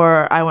 weeks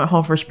before I went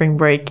home for spring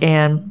break,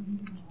 and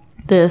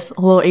this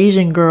little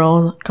Asian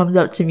girl comes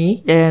up to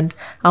me, and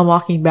I'm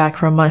walking back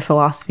from my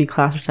philosophy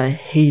class, which I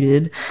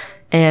hated,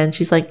 and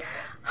she's like,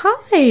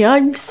 Hi,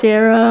 I'm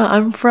Sarah.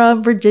 I'm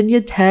from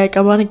Virginia Tech.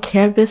 I'm on a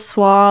campus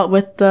swap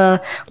with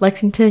the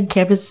Lexington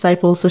Campus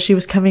Disciples. So she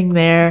was coming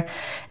there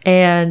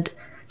and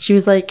she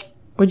was like,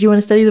 would you want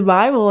to study the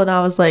Bible? And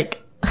I was like,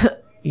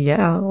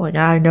 yeah, like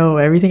I know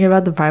everything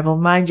about the Bible.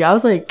 Mind you, I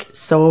was like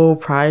so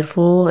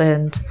prideful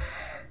and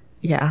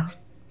yeah,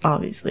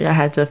 obviously I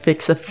had to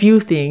fix a few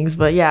things.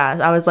 But yeah,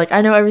 I was like,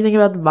 I know everything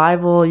about the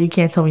Bible. You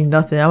can't tell me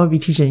nothing. I'm going to be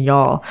teaching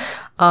y'all.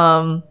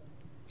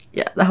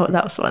 Yeah,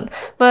 that was fun.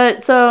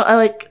 But so I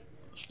like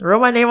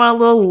wrote my name on a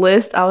little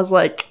list. I was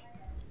like,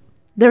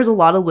 there's a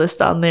lot of lists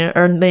on there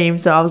or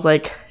names. So I was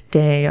like,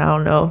 dang, I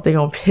don't know if they're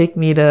going to pick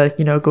me to,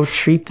 go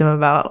treat them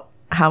about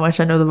how much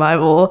I know the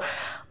Bible.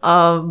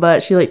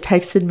 But she like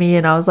texted me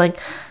and I was like,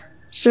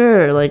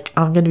 sure, like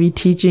I'm going to be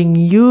teaching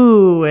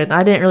you. And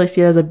I didn't really see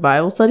it as a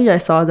Bible study. I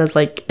saw it as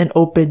like an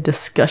open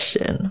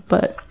discussion,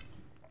 but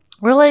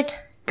we're like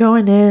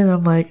going in.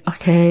 I'm like,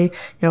 okay,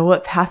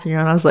 what path are you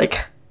on? I was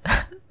like,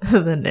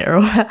 the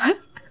narrow path.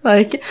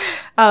 Like,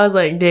 I was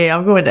like, dang,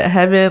 I'm going to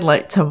heaven.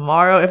 Like,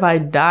 tomorrow, if I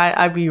die,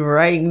 I'd be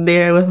right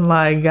there with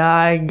my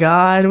guy,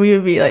 God. We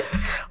would be, like,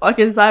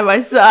 walking side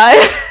by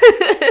side.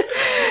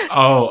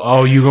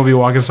 Oh, you gonna be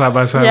walking side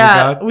by side with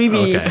God? We'd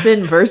be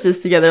spitting verses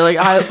together. Like,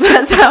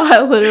 that's how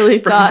I literally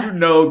thought. You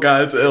know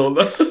God's ill,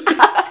 though.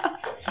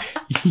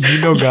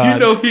 You know God. You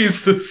know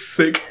he's the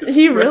sickest.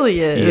 He really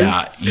is.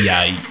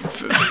 Yeah.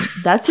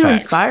 That's who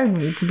inspired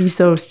me to be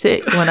so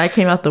sick when I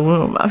came out the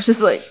womb. I was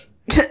just like,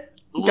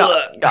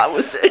 God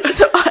was sick,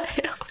 so I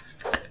am.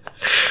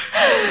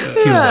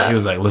 He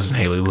was like, listen,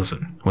 Haley,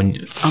 listen. I'm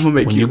gonna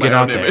make you get my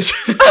out own there, image.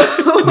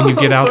 when you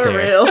get out For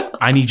there, real.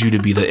 I need you to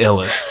be the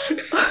illest.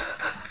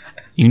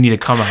 You need to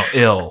come out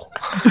ill.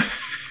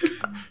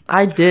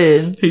 I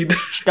did.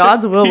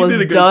 God's will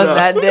was done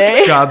that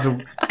day.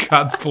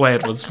 God's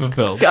plan was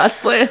fulfilled. God's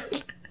plan.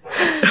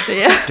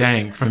 Yeah.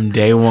 Dang, from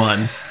day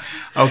one.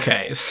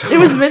 Okay, so It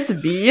was meant to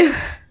be.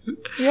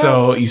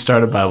 So you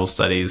started Bible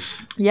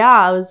studies. Yeah,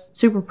 I was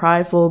super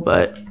prideful,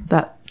 but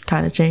that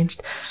kind of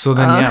changed. So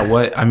then,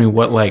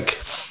 what like,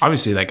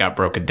 obviously that got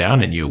broken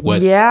down in you.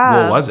 What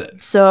was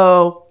it?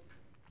 So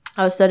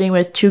I was studying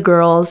with two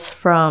girls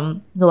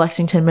from the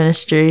Lexington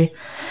ministry.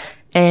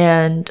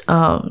 And,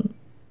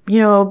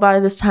 by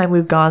this time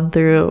we've gone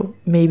through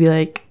maybe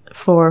like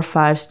 4 or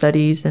 5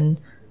 studies.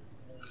 And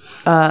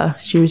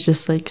she was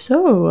just like,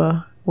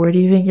 so where do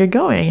you think you're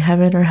going?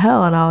 Heaven or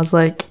hell? And I was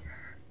like,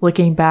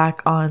 looking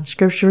back on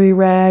scripture we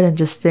read and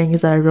just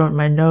things that I wrote in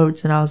my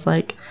notes. And I was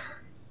like,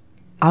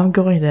 I'm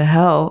going to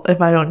hell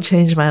if I don't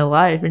change my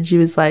life. And she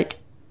was like,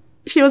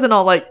 she wasn't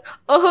all like,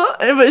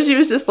 but she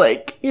was just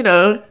like,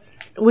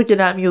 looking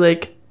at me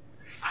like,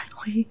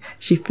 finally,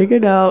 she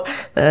figured out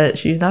that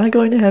she's not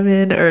going to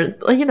heaven or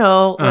like,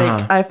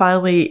 I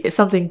finally,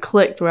 something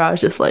clicked where I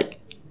was just like,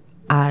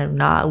 I'm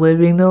not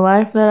living the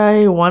life that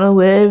I want to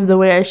live the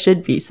way I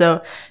should be.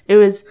 So it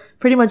was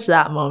pretty much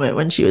that moment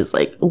when she was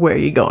like, where are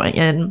you going?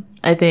 And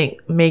I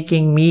think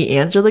making me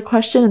answer the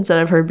question instead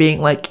of her being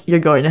like, you're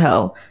going to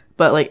hell,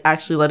 but like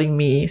actually letting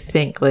me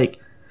think like,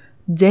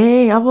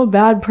 dang, I'm a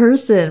bad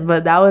person.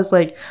 But that was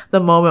like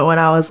the moment when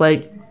I was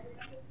like,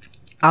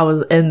 I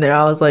was in there.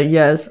 I was like,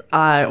 yes,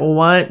 I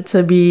want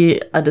to be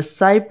a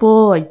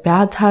disciple, like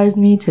baptize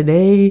me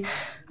today.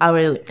 I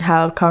would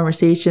have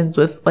conversations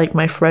with like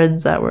my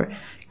friends that were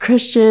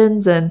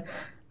Christians and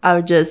I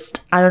would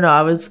just, I don't know,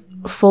 I was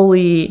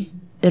fully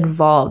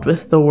involved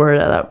with the word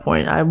at that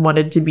point. I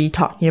wanted to be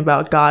talking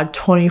about God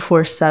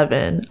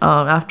 24/7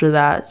 after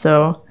that.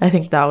 So I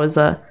think that was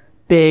a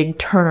big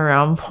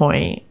turnaround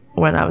point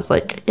when I was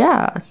like,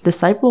 yeah,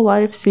 disciple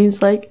life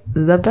seems like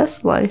the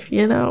best life,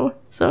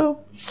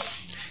 So.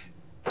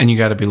 And you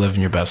got to be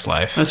living your best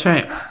life. That's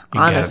right.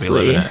 Honestly,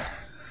 gotta be living it.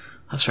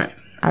 That's right.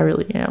 I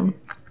really am.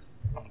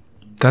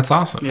 That's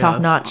awesome. Yeah,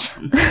 Top that's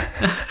notch.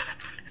 awesome.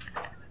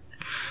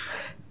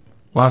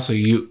 Wow.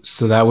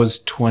 So that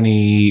was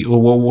 20.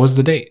 Well, what was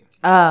the date?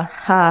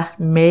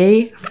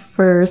 May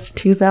 1st,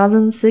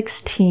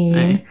 2016.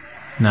 Hey.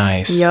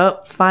 Nice.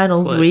 Yep,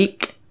 finals What?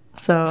 week.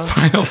 So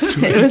Finals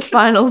week. it was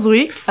finals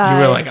week. You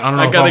were like, I don't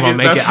know if I'm gonna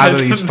make it out of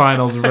these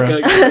finals, bro.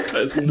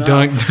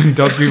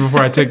 Dunk me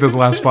before I take this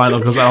last final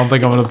because I don't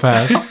think I'm gonna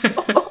pass.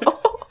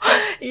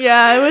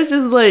 Yeah, it was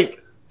just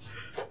like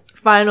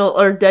final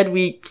or dead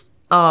week.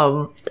 I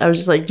was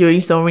just like doing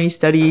so many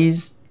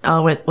studies. I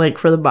went like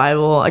for the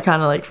Bible. I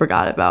kind of like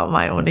forgot about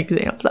my own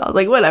exams. I was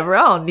like, whatever,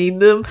 I don't need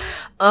them.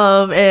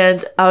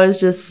 And I was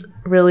just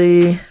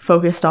really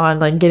focused on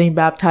like getting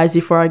baptized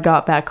before I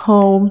got back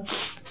home.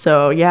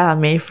 So yeah,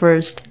 May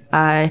 1st,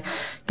 I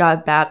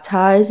got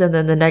baptized. And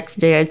then the next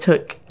day I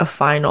took a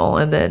final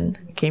and then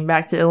came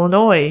back to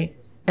Illinois.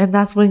 And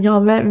that's when y'all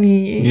met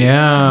me.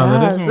 Yeah,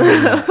 that is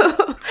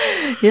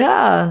Yes.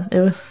 Yeah,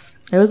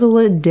 it was a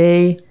lit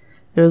day.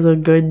 It was a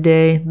good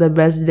day, the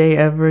best day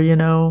ever,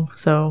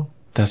 So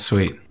that's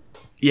sweet.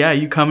 Yeah,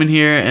 you coming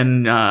here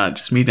and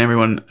just meeting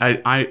everyone.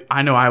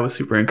 I know I was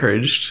super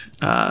encouraged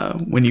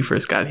when you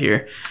first got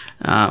here.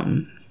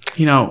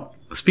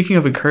 Speaking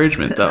of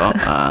encouragement, though,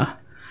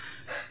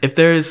 if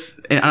there's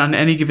on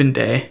any given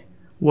day,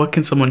 What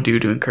can someone do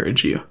to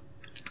encourage you?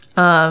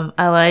 I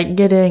like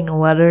getting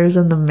letters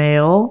in the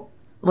mail.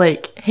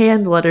 Like,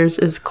 hand letters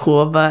is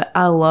cool, but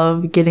I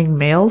love getting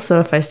mail. So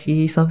if I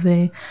see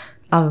something,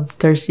 I'm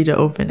thirsty to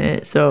open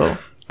it. So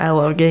I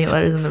love getting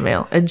letters in the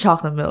mail. And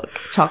chocolate milk.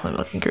 Chocolate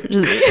milk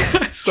encourages me.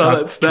 I saw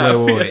that snap.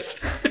 Wait.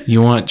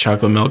 You want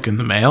chocolate milk in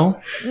the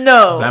mail?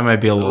 No. 'Cause that might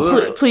be a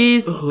little.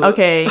 Please,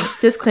 okay.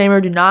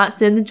 Disclaimer: do not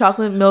send the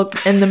chocolate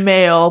milk in the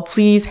mail.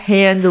 Please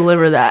hand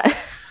deliver that.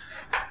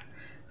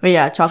 But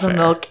yeah, chocolate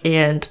Fair. milk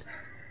and,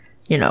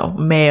 you know,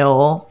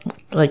 mail,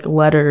 like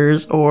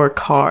letters or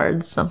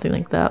cards, something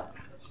like that.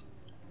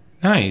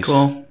 Nice.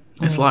 Cool.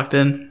 It's locked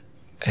in.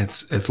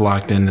 It's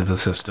locked into the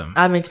system.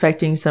 I'm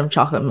expecting some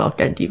chocolate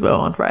milk at Devo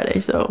on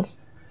Friday, so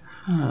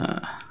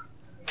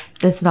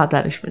it's not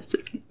that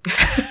expensive.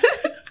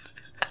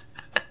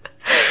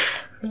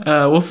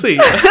 We'll see.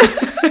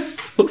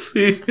 We'll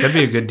see. That'd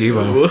be a good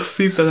Devo. We'll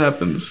see if that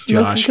happens.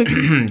 Josh.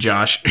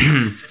 Josh.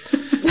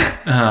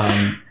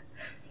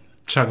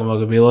 Chocolate milk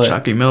would be lit.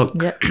 Chalky milk.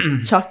 Yep,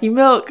 chalky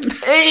milk.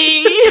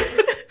 Hey,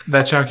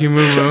 That chalky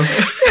moo moo.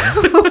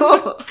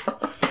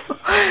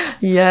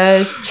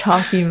 yes,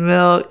 chalky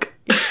milk.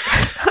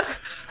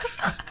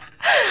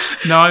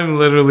 Now I'm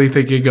literally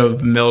thinking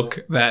of milk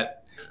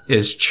that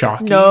is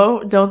chalky.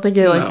 No, don't think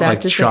it like No, that.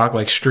 Like Just chalk,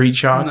 like street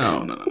chalk.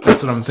 No.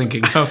 That's what I'm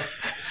thinking of. like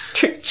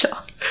street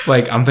chalk.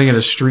 Like I'm thinking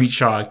of street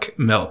chalk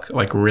milk,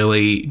 like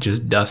really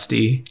just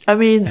dusty I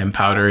mean, and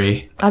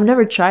powdery. I've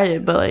never tried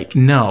it, but like,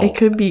 No, it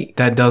could be.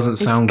 that doesn't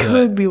sound Could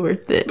good. be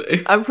worth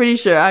it. I'm pretty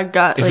sure I've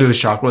got If like it was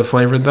chocolate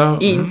flavored though,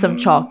 eaten some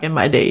chalk in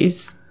my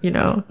days. You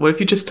know, What if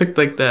you just took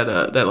like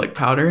that like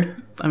powder?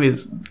 I mean,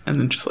 and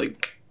then just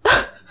like,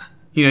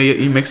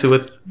 you mix it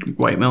with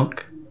white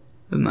milk,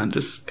 and then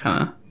just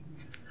kind of.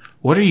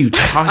 what are you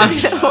talking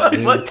about?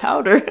 dude? what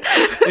powder?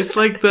 It's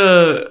like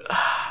the.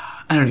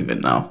 I don't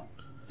even know.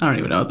 I don't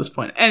even know at this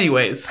point.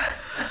 Anyways,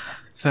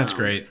 That's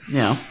great.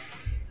 yeah.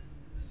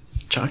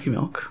 Chalky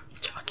milk.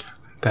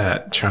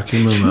 That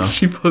chalky moo moo.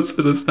 She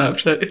posted a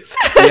Snapchat.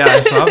 Yeah, I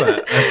saw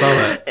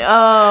that.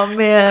 Oh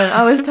man,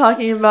 I was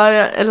talking about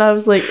it, and I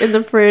was like in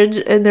the fridge,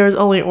 and there was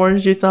only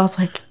orange juice. And I was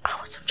like, I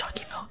want some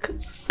chalky milk.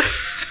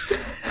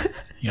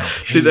 Yo,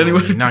 Did hey,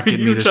 anyone you're not bring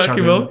getting you me this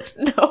chalky chocolate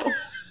milk? milk? No,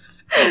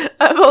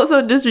 I felt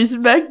so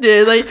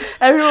disrespected. Like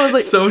everyone was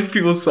like, So many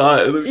people saw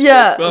it. and they're just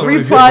yeah, like, well, many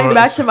replying people-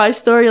 back to my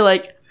story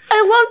like,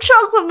 I love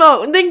chocolate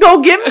milk, and then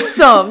go get me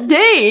some.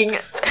 Dang.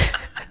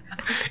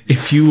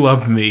 If you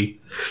love me,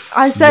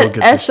 I You'll said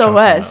get this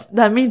chocolate SOS.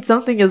 That means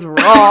something is wrong.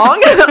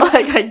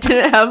 Like I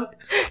didn't have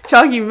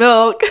chalky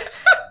milk.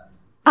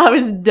 I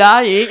was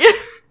dying.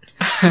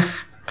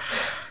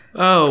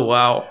 Oh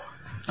wow!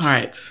 All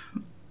right.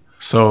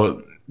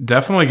 so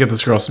definitely get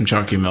this girl some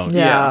chunky milk.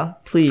 Yeah,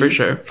 please, for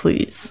sure.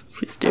 please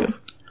do.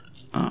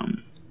 Let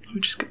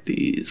me just get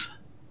these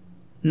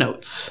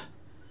notes.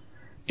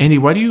 Andy,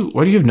 why do you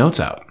have notes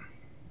out?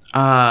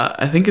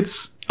 I think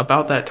it's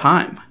about that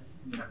time.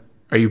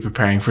 Are you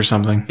preparing for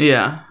something?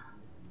 Yeah.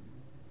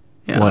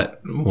 Yeah.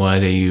 What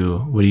are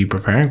you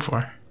preparing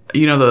for?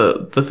 You know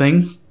the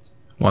thing?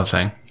 What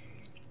thing?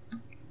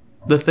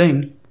 The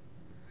thing.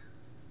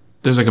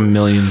 There's like a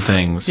million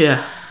things.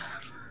 Yeah.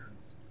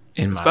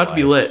 In It's about to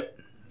be lit.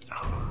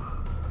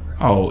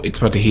 Oh, it's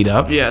about to heat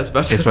up. Yeah, it's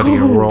about to It's about to get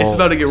real. It's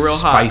about to get real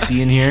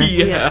spicy in here. hot.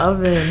 Yeah, Yeah.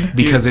 oven.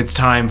 Because it's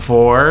time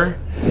for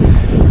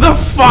the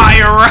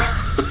fire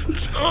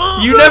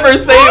round. You never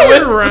say it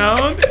went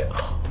round.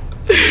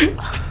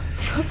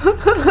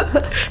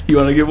 You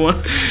want to give one?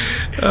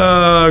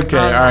 Okay,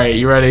 all right,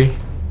 you ready?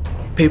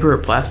 Paper or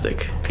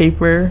plastic?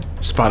 Paper,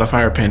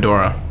 Spotify or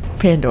Pandora?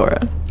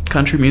 Pandora.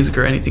 Country music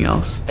or anything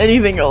else?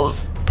 Anything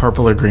else?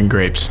 Purple or green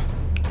grapes?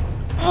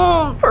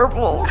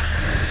 Purple.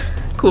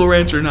 Cool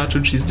Ranch or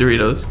nacho cheese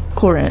Doritos?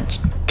 Cool Ranch.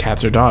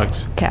 Cats or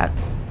dogs?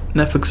 Cats.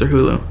 Netflix or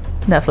Hulu?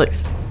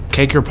 Netflix.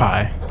 Cake or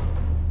pie?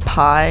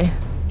 Pie.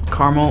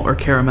 Caramel or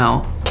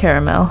caramel?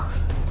 Caramel.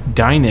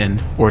 Dine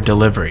in or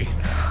delivery?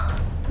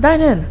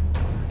 Dine in.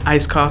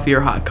 Iced coffee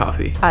or hot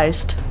coffee?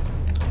 Iced.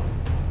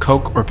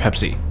 Coke or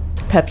Pepsi?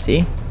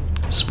 Pepsi.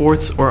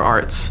 Sports or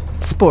arts?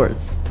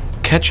 Sports.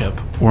 Ketchup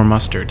or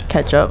mustard?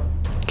 Ketchup.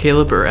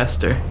 Caleb or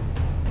Esther?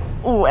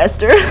 Ooh,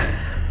 Esther.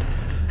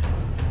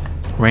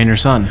 Rain or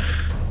sun?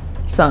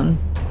 Sun.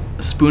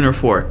 Spoon or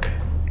fork?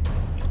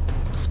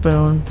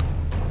 Spoon.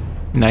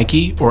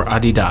 Nike or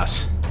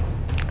Adidas?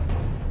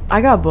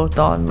 I got both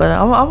on, but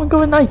I'm gonna go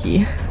with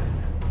Nike.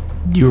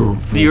 You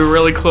were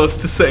really close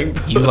to saying.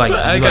 You like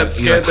I you got like,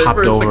 scared there hopped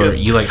for a over. second.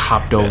 You like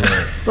hopped over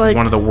like-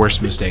 one of the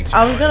worst mistakes.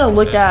 I was gonna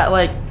look at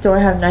like, do I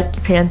have Nike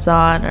pants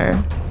on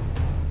or?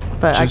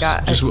 But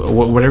Just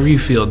whatever you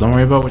feel. Don't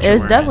worry about what you're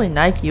It's wearing. definitely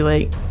Nike.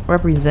 Like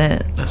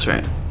represent. That's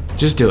right.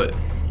 Just do it.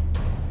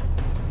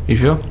 You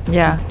feel?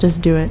 Yeah,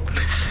 just do it.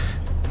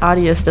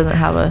 Adidas doesn't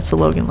have a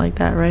slogan like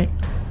that, right?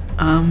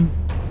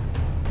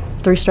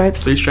 3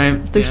 stripes. Three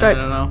stripes. Three Yeah,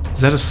 stripes. I don't know.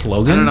 Is that a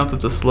slogan? I don't know if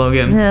that's a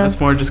slogan. Yeah. That's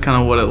more just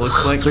kind of what it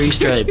looks like. Three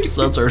stripes.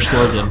 That's our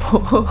slogan.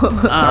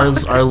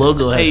 Our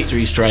logo has hey,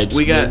 3 stripes.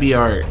 we got- Maybe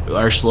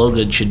our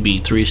slogan should be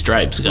 3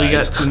 stripes, guys. We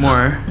got 2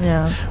 more.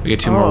 Yeah. We get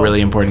 2 more really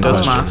important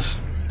Dos questions. más.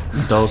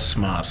 Dos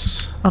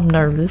mas. I'm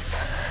nervous.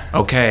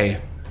 Okay.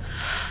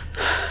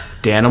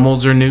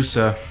 Danimals or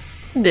Noosa?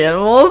 The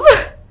animals.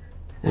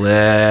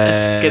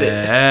 Let's get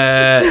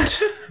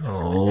it.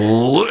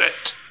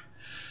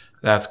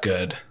 That's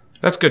good.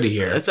 That's good to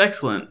hear. That's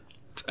excellent.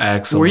 It's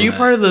excellent. Were you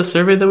part of the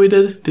survey that we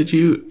did? Did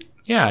you?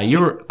 Yeah, you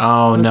were.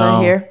 Oh Was no,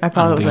 I here? I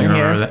probably don't think wasn't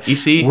you remember here. that. You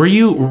see? Were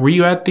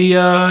you at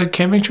the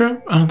camping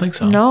trip? I don't think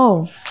so.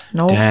 No.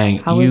 Dang,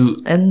 I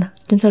was in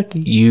Kentucky.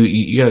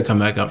 You got to come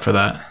back up for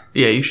that.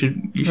 Yeah, you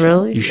should.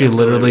 Really? You should Yeah,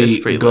 literally it's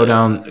pretty go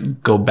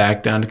lit. go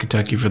back down to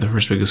Kentucky for the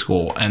first week of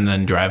school, and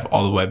then drive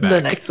all the way back The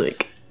next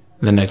week.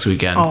 the next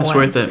weekend. Oh. It's Wow.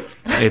 worth it.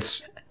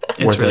 It's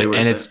worth really it, worth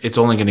and it. it's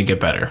only going to get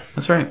better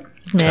That's right.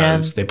 Man.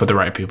 because they put the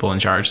right people in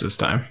charge this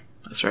time.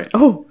 That's right.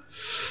 Oh.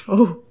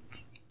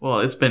 Well,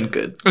 it's been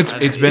good.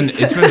 It's been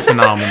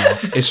phenomenal.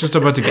 It's just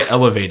about to get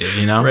elevated,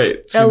 you know. Right.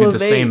 It's gonna be the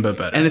Elevate. same but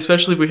better. And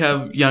especially if we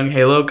have young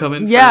Halo come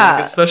in. Yeah.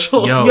 For like a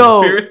special Yo. Yo,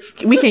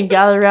 appearance. we can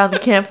gather around the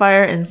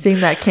campfire and sing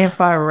that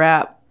campfire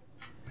rap.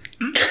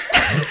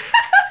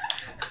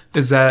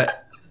 Is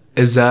that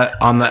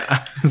on the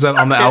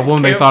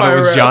album they thought it Campfire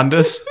was rap.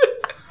 Jaundice?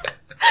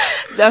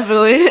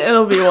 Definitely,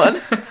 it'll be one.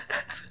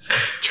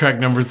 Track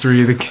number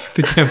 3, the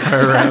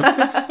campfire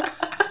rap.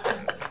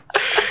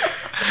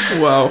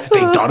 Wow. They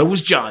thought it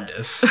was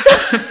Jaundice.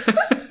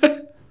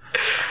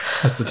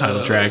 That's the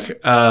title track.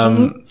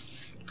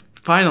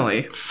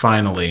 Finally,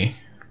 Finally.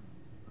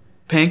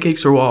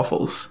 pancakes or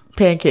waffles?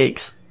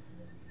 Pancakes.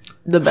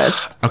 The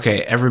best.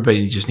 Okay,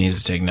 everybody just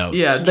needs to take notes.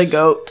 Yeah. The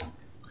goat.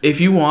 If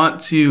you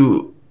want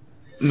to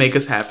make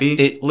us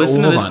happy,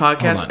 listen to hold this on, hold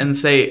podcast on. and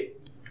say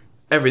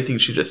everything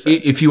she just said.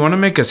 If you want to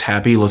make us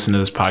happy, listen to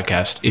this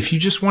podcast. If you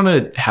just want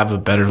to have a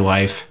better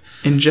life,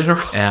 In general.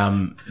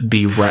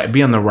 be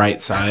on the right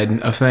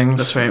side of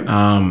things. That's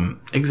right.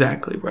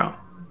 Exactly, bro.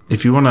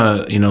 If you want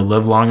to,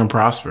 live long and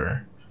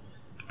prosper.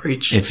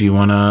 Preach. If you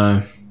want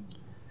to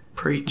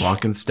Preach.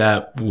 walk in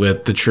step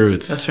with the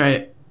truth. That's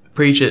right.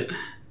 Preach it.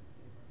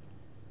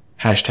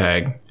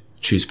 Hashtag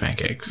choose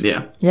pancakes.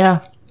 Yeah.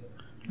 Yeah.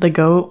 The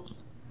goat.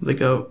 The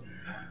goat.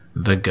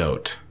 The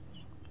goat.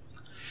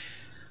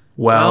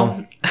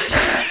 Well,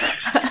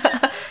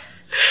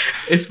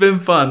 it's been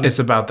fun. it's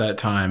about that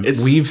time.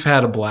 It's We've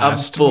had a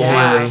blast.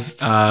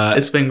 blast. Haley.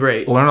 It's been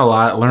great. Learned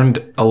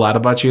a lot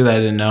about you that I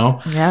didn't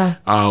know. Yeah.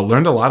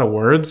 Learned a lot of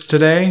words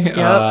today.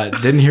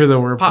 Didn't hear the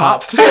word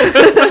popped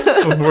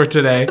before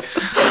today.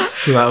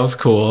 So that was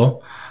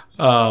cool.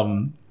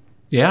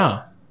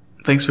 Yeah.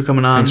 Thanks for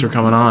coming on. Thanks for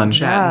coming on. Yeah.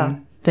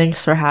 Chatting.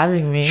 Thanks for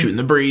having me. Shooting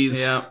the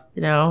breeze. Yeah.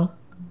 You know?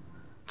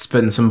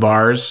 Spitting some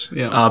bars.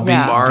 Yeah.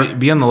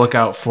 Be on the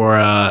lookout for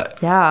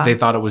Yeah. They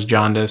Thought It Was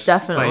Jaundice. By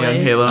Definitely.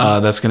 Young Halo.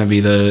 That's going to be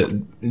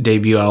the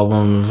debut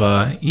album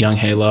of Young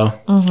Halo.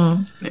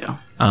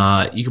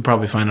 yeah. You could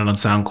probably find it on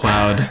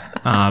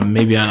SoundCloud,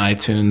 maybe on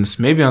iTunes,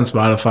 maybe on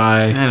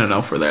Spotify. I don't know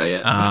if we're there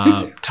yet.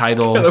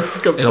 Tidal.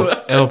 work up to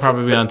that. It'll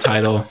probably be on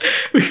Tidal.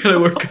 We gotta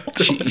work up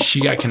to She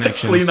got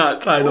Definitely connections.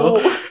 not title.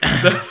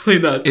 Definitely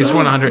not It's title.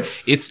 100.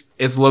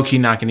 It's low key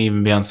not going to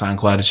even be on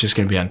SoundCloud. It's just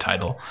going to be on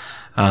Tidal.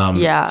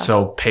 Yeah.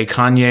 So pay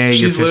Kanye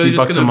She's your literally $50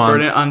 just a gonna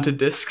burn month. it onto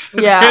discs.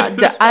 Yeah,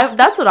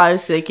 that's what I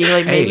was thinking.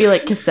 Like maybe Hey.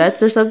 like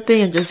cassettes or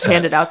something, and just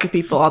hand it Cassettes. out to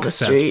people on the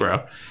Cassettes, street.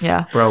 bro.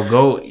 Yeah, Bro,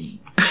 go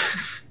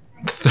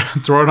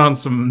throw it on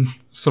some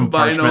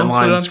parchment Put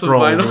lined on some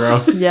scrolls,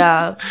 vinyl. bro.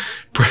 yeah.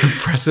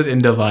 Press it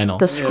into vinyl.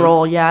 The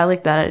scroll. Yeah, I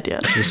like that idea.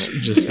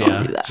 just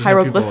yeah. Do that. Just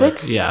have people,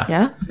 Hieroglyphics. like, yeah.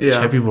 Yeah. Just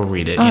Yeah. have people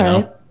read it, All you know.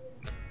 right.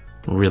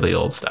 Really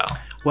old style.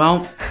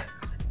 Well,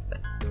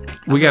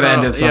 We gotta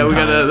end it sometime. yeah, we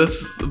gotta.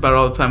 That's about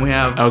all the time we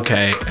have.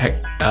 Okay.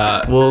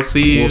 Heck, We'll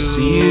see you. We'll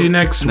see you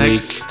next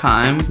week.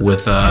 time.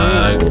 with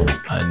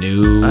a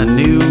new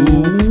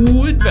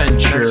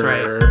adventure. That's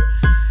right.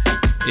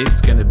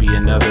 It's gonna be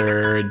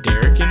another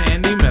Derek and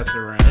Andy mess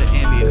around.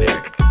 Andy and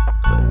Derek.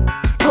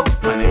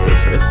 But my name is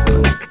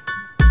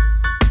Chris.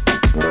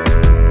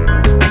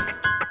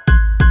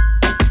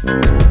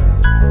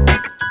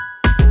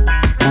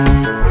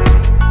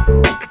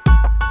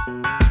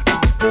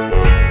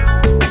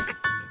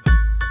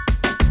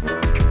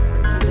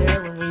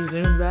 There when we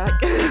zoomed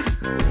back.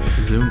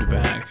 Zoomed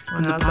back.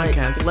 And I was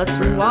podcast. like, let's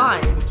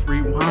rewind. Let's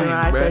rewind. And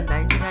I bruh. said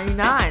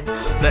 1999.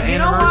 The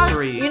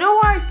anniversary. You know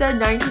why I said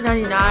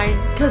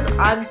 1999? Because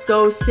I'm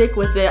so sick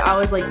with it. I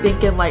was like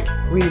thinking like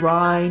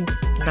rewind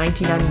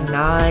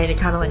 1999. It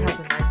kind of like has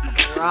a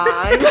nice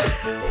rhyme.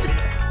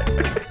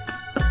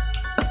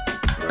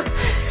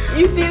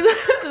 You see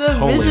the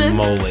Holy vision?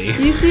 moly.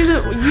 You see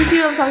what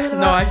I'm talking about?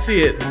 No, I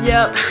see it.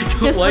 Yep. I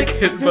don't like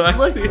it, but I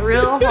look see it.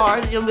 real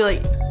hard, and you'll be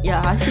like,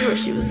 yeah, I see where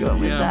she was going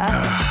with Yeah.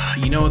 that.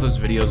 You know those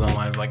videos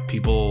online of like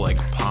people like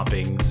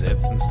popping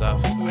zits and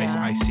stuff? Yeah.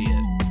 I see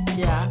it.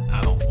 Yeah.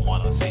 I don't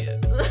want to see it.